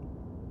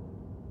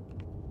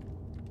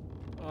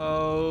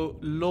 Oh,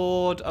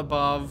 Lord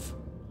above.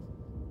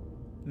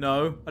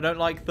 No, I don't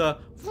like the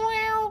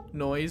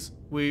noise.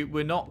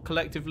 We're not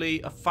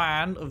collectively a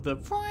fan of the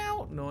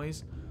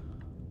noise.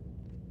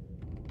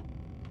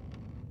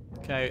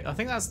 Okay, I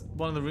think that's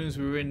one of the rooms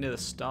we were in near the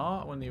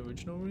start, one of the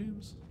original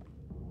rooms.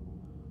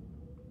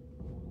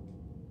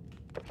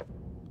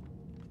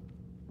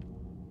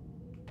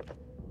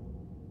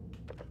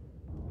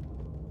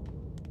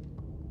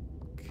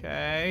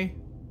 Okay.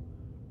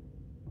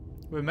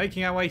 We're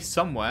making our way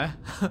somewhere.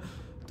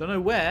 Don't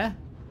know where.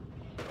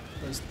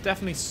 But it's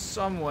definitely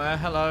somewhere.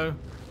 Hello.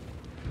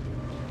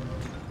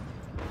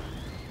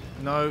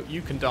 No,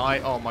 you can die.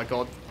 Oh my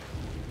god.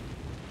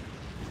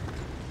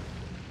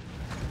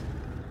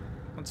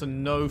 That's a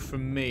no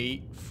from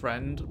me,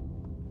 friend.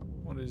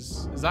 What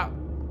is that?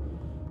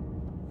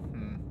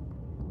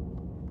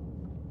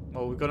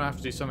 Well, we're gonna have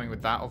to do something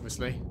with that,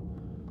 obviously.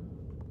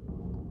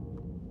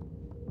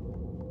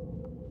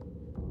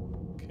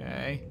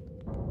 Okay.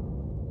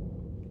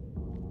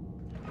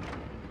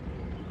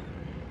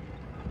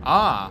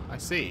 Ah, I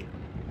see.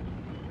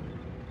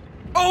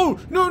 Oh!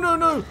 No, no,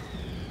 no!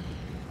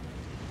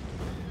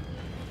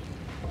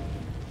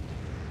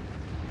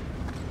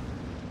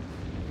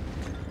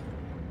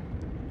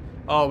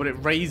 Oh, but it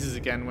raises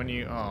again when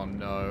you... Oh,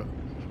 no.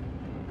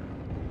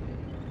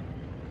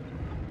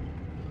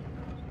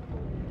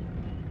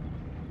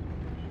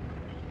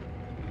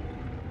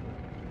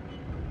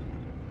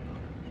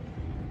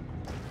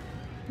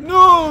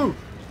 No!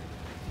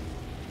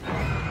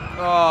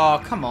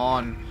 Oh, come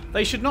on.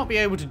 They should not be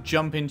able to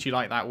jump into you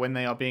like that when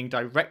they are being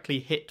directly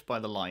hit by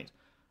the light.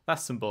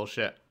 That's some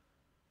bullshit.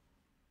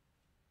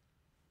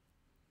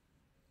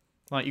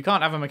 Like, you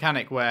can't have a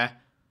mechanic where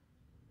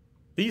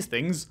these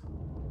things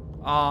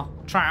are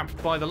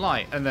trapped by the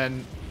light and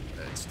then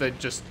they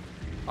just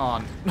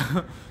aren't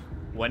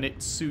when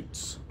it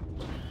suits.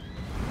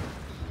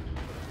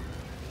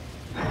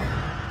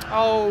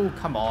 Oh,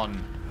 come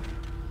on.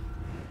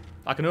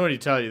 I can already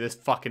tell you this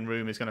fucking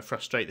room is going to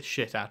frustrate the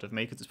shit out of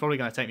me because it's probably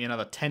going to take me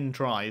another 10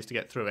 tries to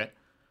get through it.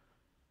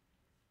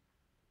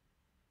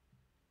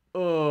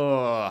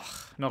 Ugh,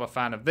 not a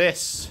fan of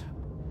this.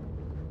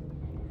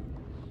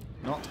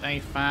 Not a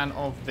fan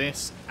of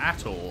this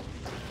at all.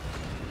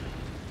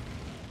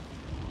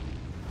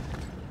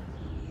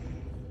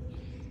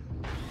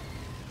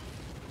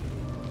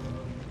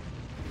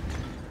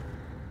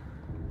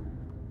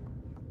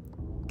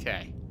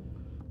 Okay.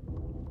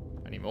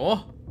 Any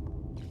more?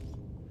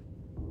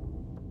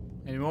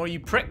 Any more, you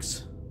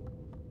pricks?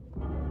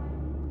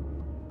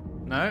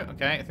 No?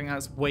 Okay, I think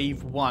that's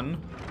wave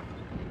 1,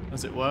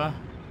 as it were.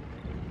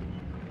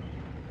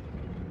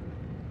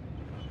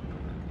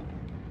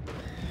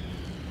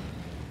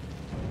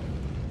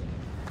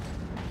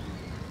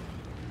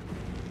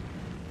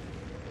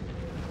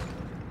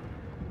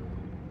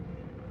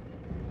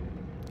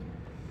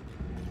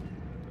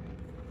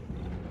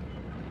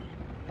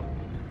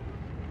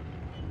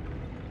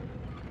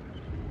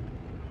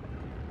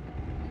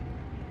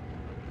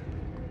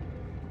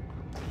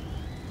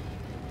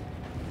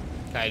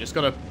 Okay, just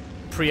gotta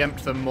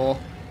preempt them more.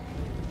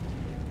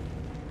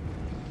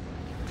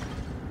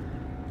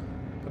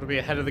 Gotta be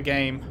ahead of the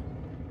game.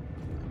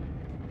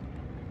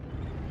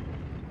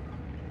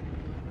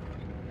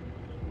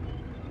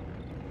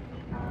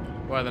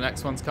 Where the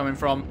next one's coming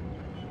from.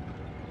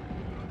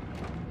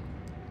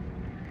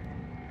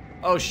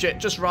 Oh shit,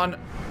 just run.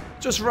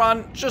 Just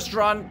run, just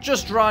run,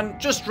 just run,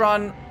 just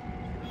run.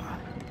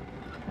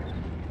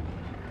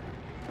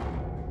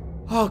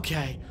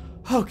 Okay,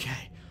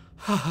 okay.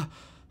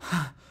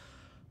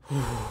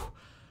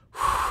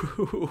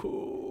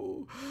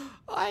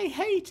 I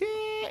hate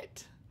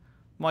it.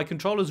 My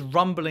controller's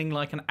rumbling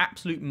like an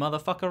absolute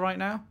motherfucker right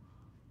now.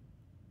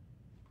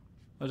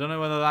 I don't know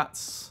whether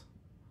that's...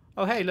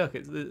 Oh hey, look,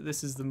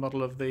 this is the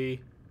model of the...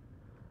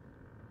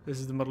 This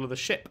is the model of the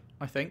ship,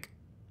 I think.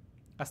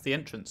 That's the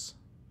entrance.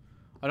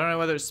 I don't know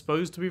whether it's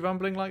supposed to be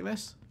rumbling like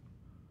this.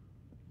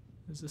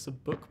 Is this a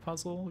book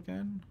puzzle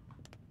again?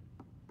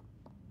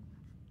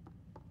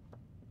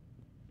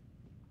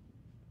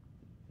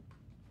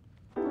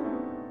 Get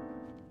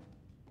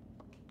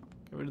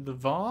rid of the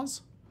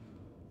vase.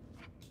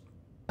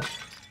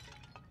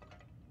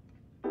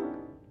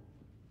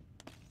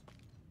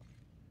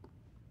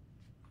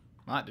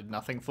 That did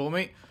nothing for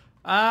me.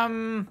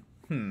 Oh.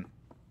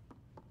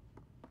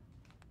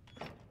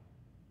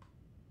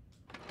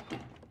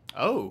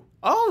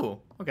 Oh,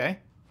 okay.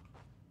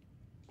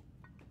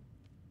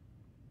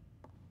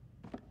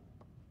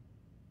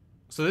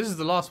 So this is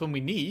the last one we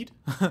need.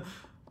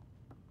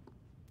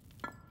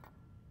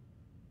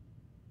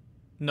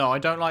 No, I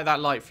don't like that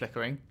light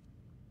flickering.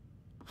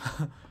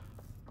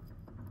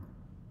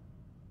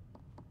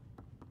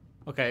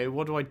 Okay,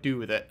 what do I do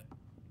with it?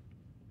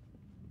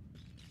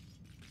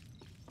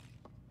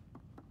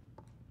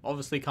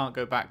 Obviously can't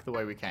go back the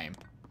way we came.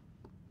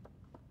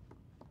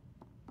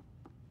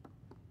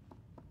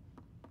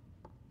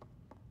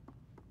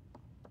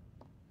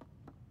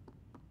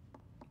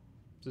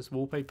 Is this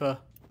wallpaper?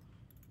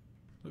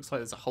 Looks like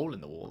there's a hole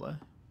in the wall there.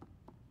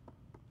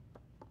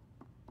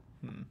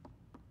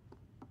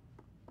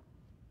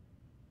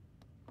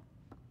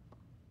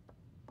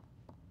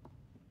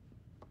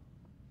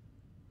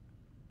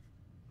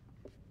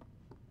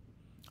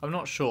 I'm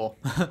not sure.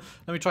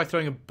 Let me try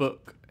throwing a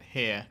book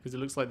here, because it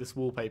looks like this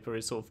wallpaper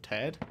is sort of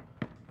teared.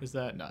 Is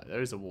there? No,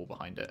 there is a wall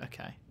behind it.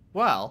 Okay.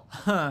 Well,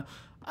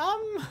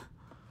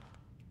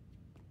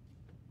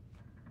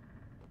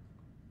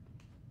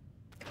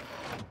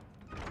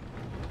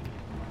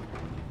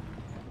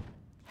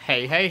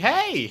 Hey, hey,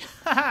 hey!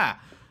 Haha!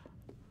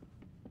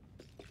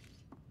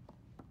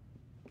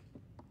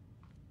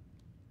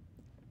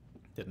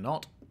 Did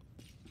not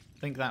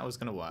think that was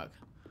going to work.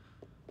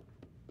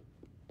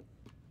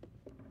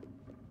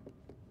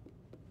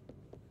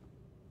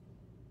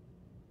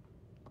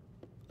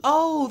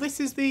 Oh, this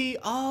is the...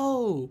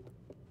 Oh!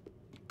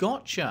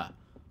 Gotcha!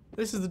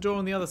 This is the door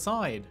on the other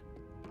side.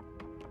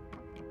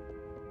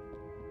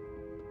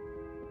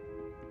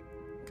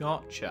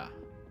 Gotcha.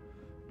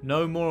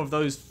 No more of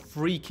those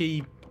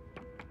freaky,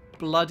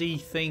 bloody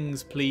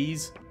things,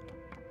 please.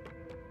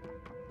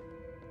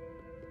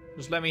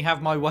 Just let me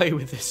have my way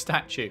with this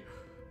statue.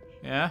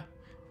 Yeah?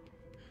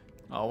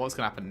 Oh, what's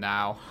going to happen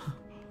now?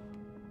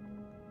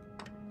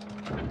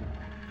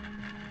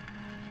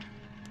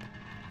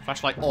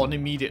 Flashlight on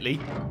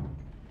immediately.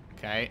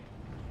 Okay.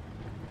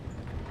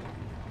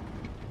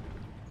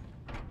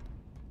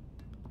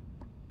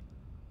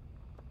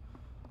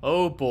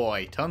 Oh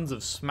boy, tons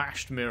of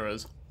smashed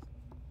mirrors.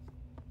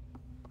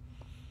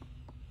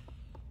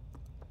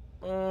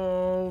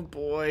 Oh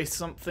boy,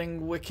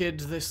 something wicked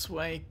this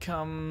way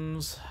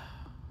comes.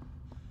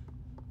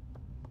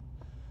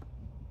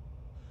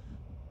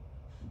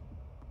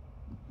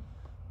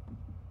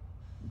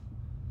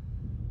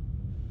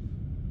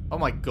 Oh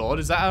my god,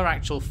 is that her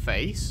actual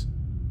face?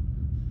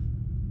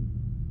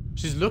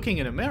 She's looking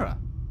in a mirror.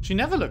 She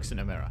never looks in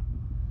a mirror.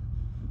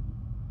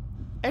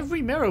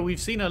 Every mirror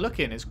we've seen her look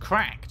in is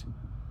cracked.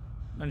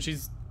 And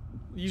she's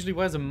usually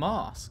wears a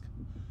mask.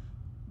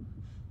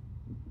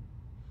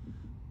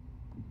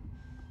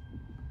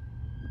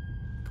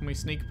 Can we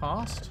sneak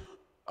past?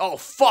 Oh,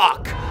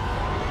 fuck!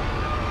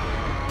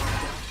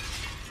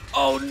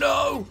 Oh,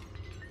 no!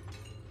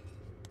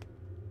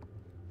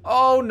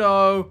 Oh,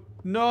 no!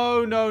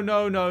 No, no,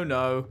 no, no,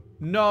 no.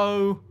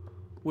 No.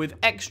 With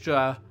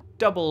extra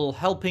double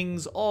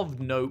helpings of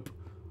nope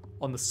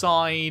on the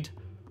side.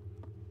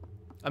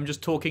 I'm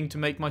just talking to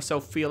make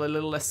myself feel a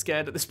little less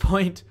scared at this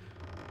point.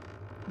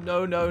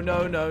 No, no,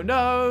 no, no,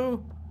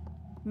 no.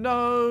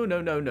 No,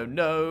 no, no, no,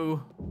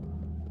 no.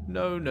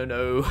 No, no,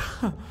 no.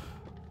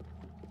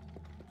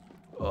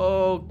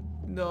 Oh,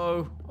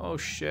 no. Oh,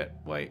 shit.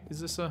 Wait, is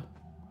this a...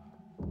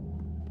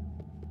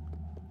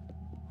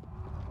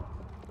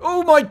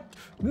 Oh my...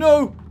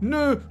 No,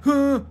 no.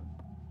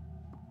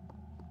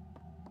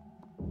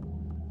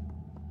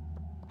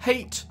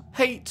 Hate,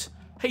 hate,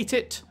 hate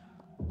it.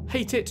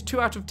 Hate it.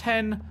 2 out of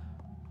 10.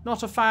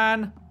 Not a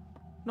fan.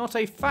 Not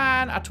a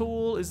fan at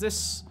all. Is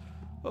this...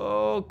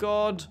 Oh,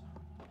 God.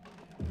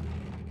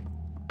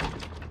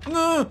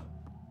 No.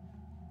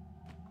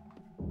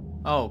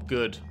 Oh,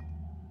 good.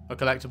 A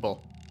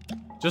collectible.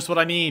 Just what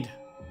I need.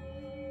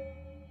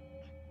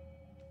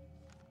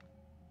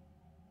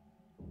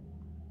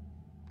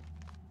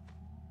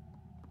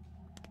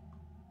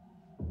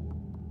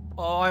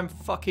 Oh, I'm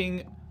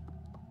fucking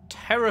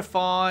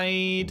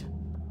terrified.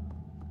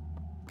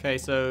 Okay,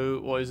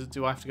 so what is it?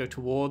 Do I have to go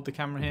toward the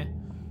camera here?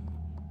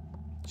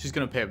 She's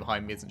gonna appear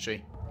behind me, isn't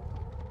she?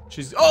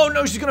 She's... Oh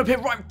no, she's gonna appear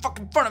right in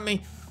fucking front of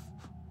me!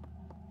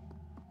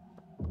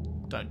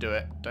 Don't do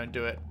it. Don't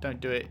do it. Don't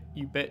do it.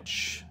 You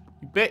bitch.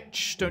 You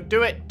bitch. Don't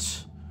do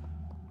it.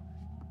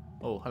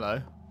 Oh,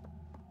 hello.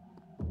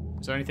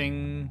 Is there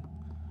anything...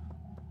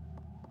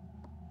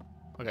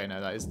 Okay, no,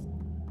 that is...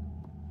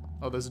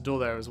 Oh, there's a door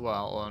there as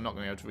well. Oh, I'm not going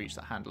to be able to reach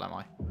that handle, am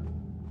I?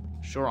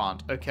 Sure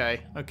aren't.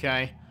 Okay,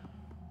 okay.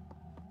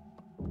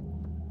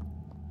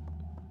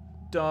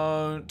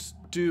 Don't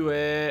do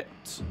it.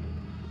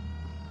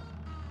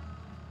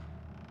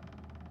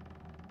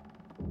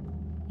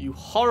 You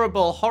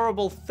horrible,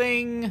 horrible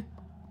thing.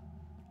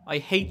 I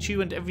hate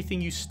you and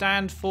everything you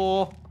stand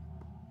for.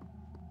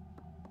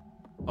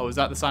 Oh, is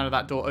that the sign of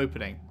that door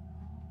opening?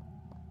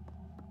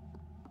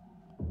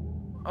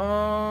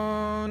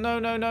 Oh, no,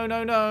 no, no,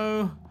 no,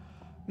 no.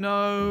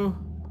 No.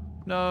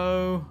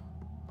 No.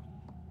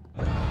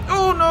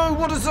 Oh, no,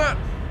 what is that?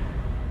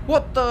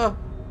 What the?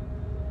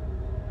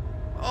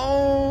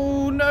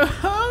 Oh,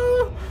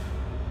 no.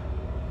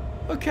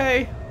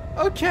 Okay.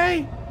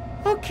 Okay.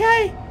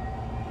 Okay.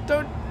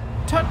 Don't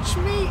touch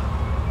me.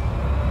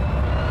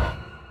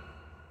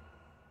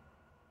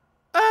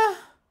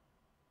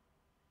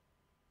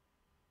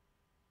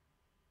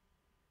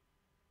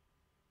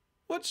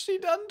 What's she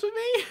done to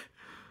me?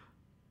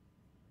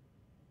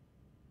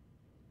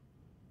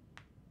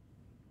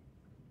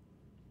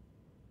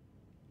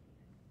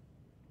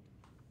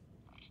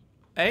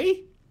 Eh?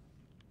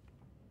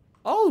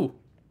 Oh,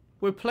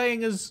 we're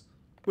playing as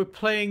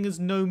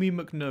Nomi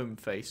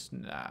McGnomeface.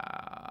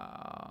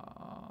 Nah.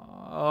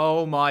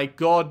 Oh my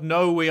god,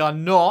 no, we are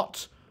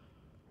not.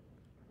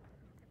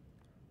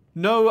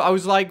 No, I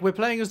was like, we're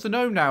playing as the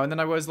gnome now, and then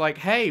I was like,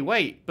 hey,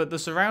 wait, but the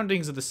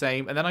surroundings are the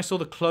same, and then I saw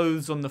the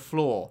clothes on the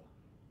floor.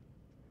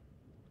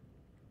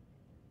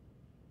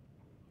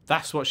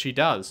 That's what she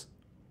does.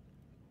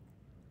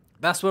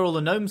 That's where all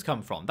the gnomes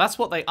come from. That's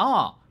what they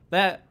are.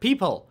 They're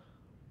people.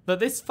 That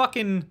this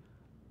fucking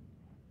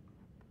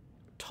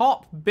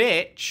top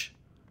bitch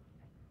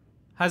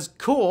has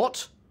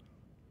caught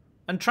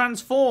and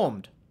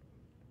transformed.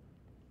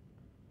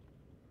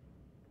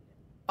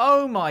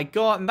 Oh my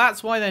god, and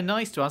that's why they're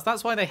nice to us.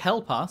 That's why they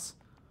help us.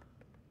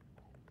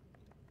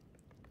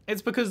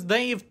 It's because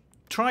they've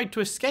tried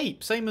to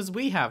escape, same as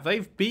we have.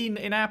 They've been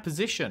in our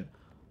position.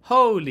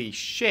 Holy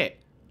shit.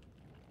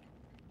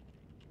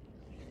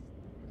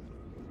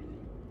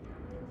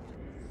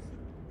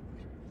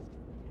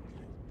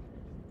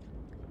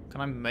 Can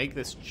I make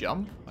this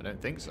jump? I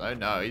don't think so.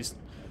 No, he's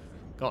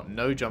got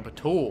no jump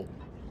at all.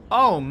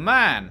 Oh,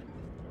 man.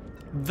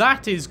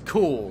 That is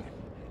cool.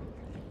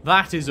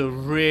 That is a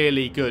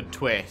really good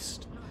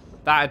twist.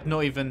 That had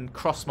not even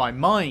crossed my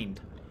mind.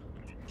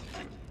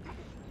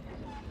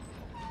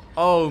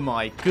 Oh,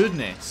 my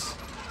goodness.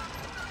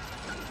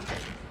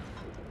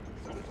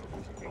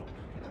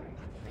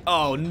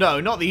 Oh,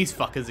 no, not these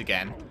fuckers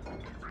again.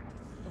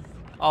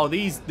 Oh,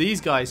 these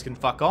guys can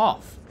fuck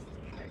off.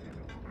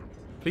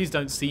 Please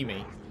don't see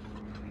me.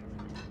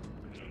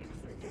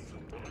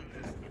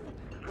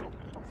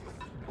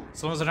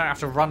 As long as I don't have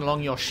to run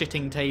along your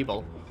shitting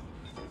table.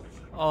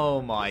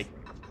 Oh my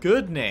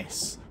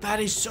goodness. That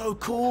is so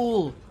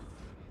cool.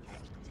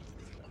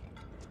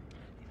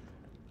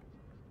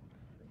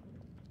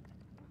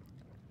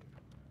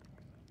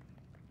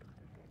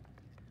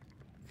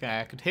 Okay,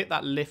 I could hit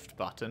that lift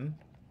button.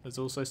 There's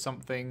also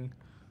something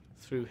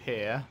through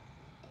here,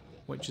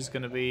 which is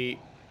going to be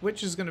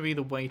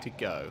the way to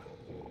go.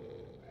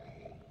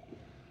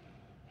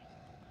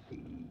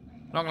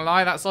 Not gonna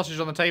lie, that sausage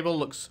on the table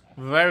looks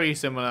very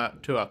similar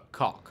to a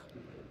cock.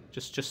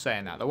 Just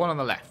saying that. The one on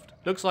the left.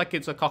 Looks like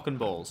it's a cock and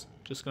balls.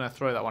 Just gonna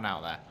throw that one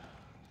out there.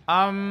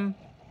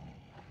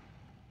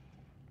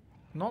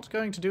 Not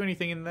going to do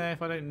anything in there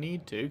if I don't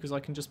need to, because I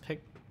can just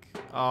pick...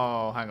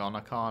 Oh, hang on, I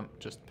can't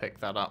just pick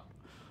that up.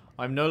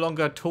 I'm no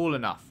longer tall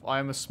enough. I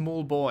am a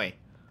small boy.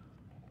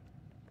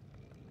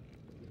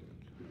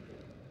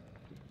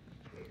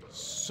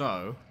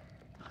 So...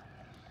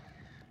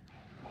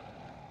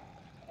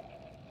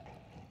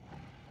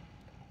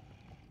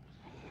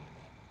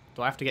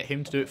 Do I have to get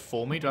him to do it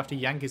for me? Do I have to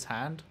yank his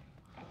hand?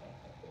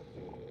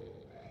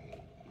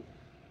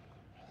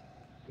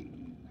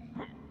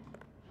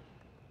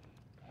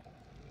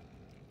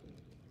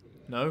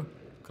 No?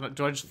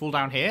 Do I just fall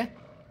down here?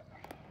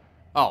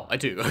 Oh, I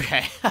do.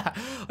 Okay.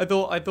 I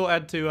thought I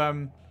had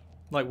to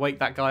like wake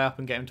that guy up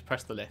and get him to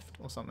press the lift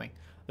or something.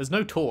 There's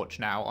no torch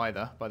now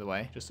either, by the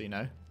way, just so you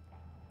know.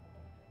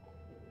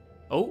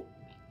 Oh.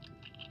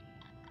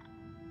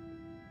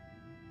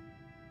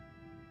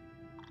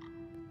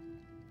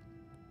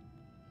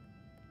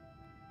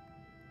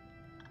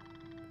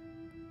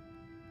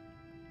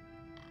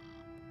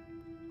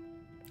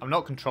 I'm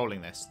not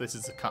controlling this. This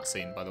is a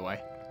cutscene, by the way.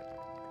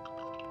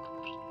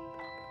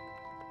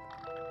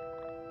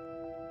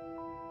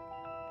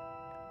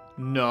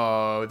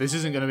 No, this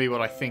isn't going to be what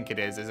I think it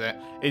is it?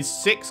 Is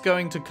 6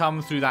 going to come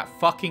through that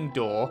fucking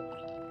door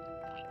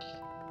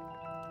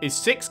Is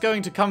 6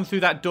 going to come through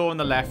that door on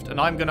the left, and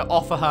I'm going to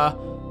offer her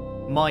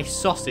my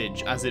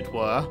sausage, as it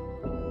were?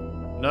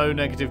 No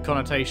negative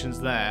connotations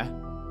there.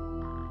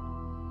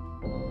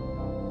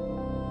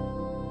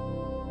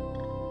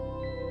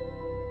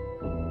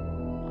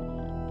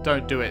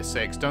 Don't do it,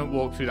 6. Don't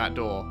walk through that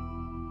door.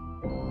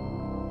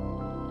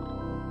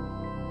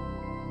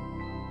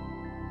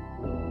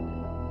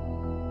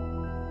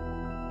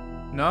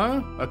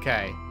 No?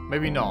 Okay.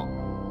 Maybe not.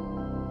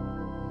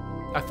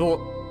 I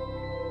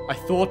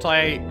thought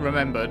I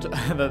remembered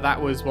that that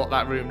was what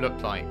that room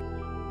looked like.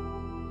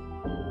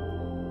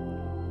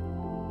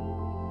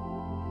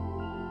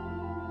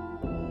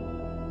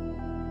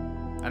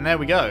 And there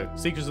we go.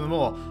 Secrets of the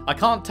Moor. I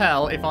can't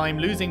tell if I'm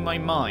losing my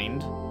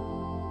mind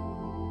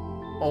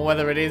or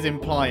whether it is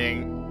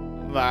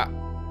implying that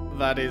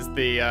that is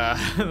the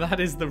that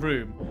is the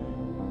room.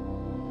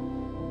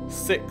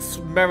 6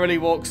 merrily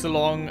walks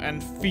along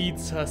and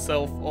feeds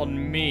herself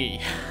on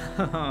me.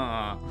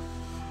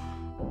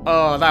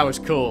 Oh, that was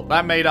cool.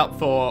 That made up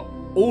for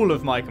all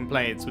of my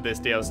complaints with this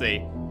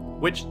DLC,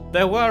 which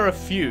there were a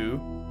few.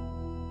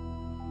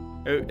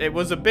 It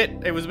was a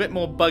bit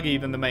more buggy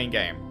than the main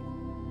game,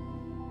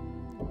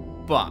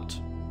 but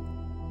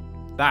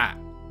that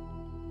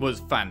was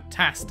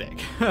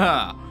fantastic.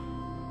 That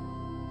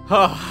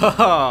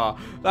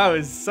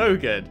was so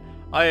good.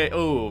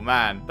 Oh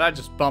man, that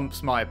just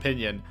bumps my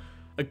opinion.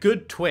 A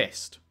good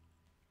twist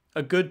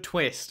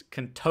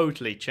can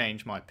totally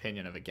change my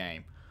opinion of a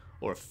game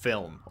or a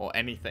film or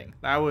anything.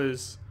 That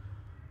was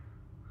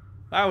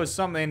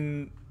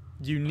something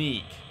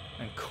unique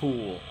and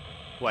cool.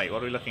 Wait,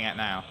 what are we looking at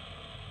now?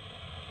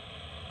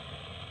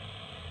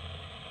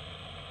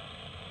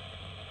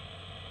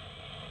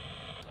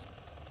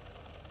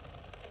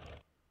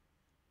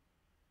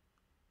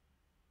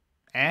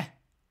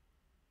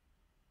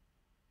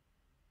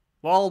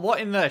 Well, what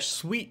in the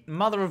sweet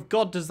mother of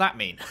God does that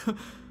mean?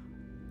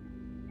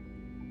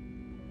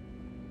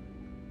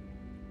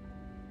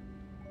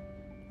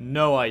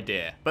 No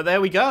idea. But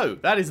there we go.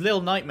 That is Little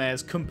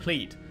Nightmares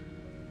complete.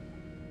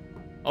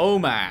 Oh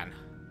man.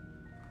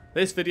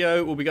 This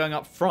video will be going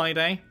up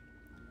Friday.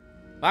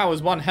 That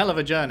was one hell of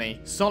a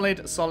journey.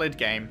 Solid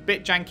game.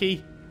 Bit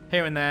janky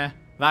here and there.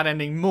 That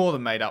ending more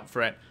than made up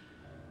for it.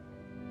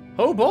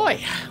 Oh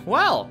boy.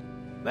 Well,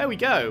 there we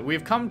go.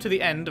 We've come to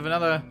the end of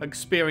another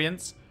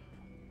experience.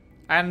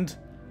 And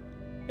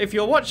if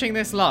you're watching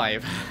this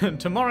live,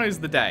 tomorrow's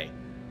the day.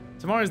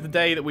 Tomorrow's the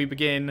day that we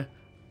begin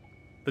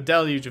the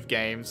deluge of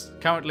games.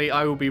 Currently,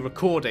 I will be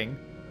recording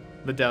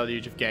the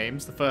deluge of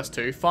games, the first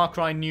two. Far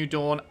Cry New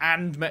Dawn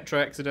and Metro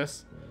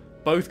Exodus.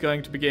 Both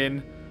going to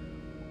begin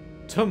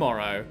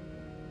tomorrow.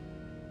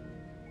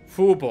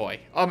 Oh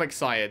boy, I'm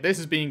excited. This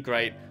has been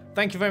great.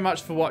 Thank you very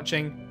much for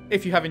watching.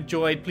 If you have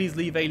enjoyed, please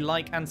leave a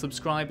like and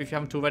subscribe if you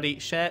haven't already.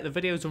 Share the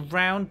videos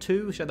around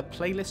too. Share the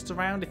playlists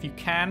around if you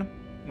can.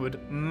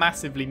 Would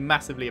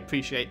massively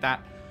appreciate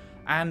that.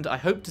 And I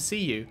hope to see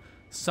you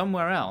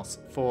somewhere else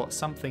for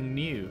something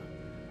new.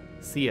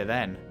 See you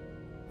then.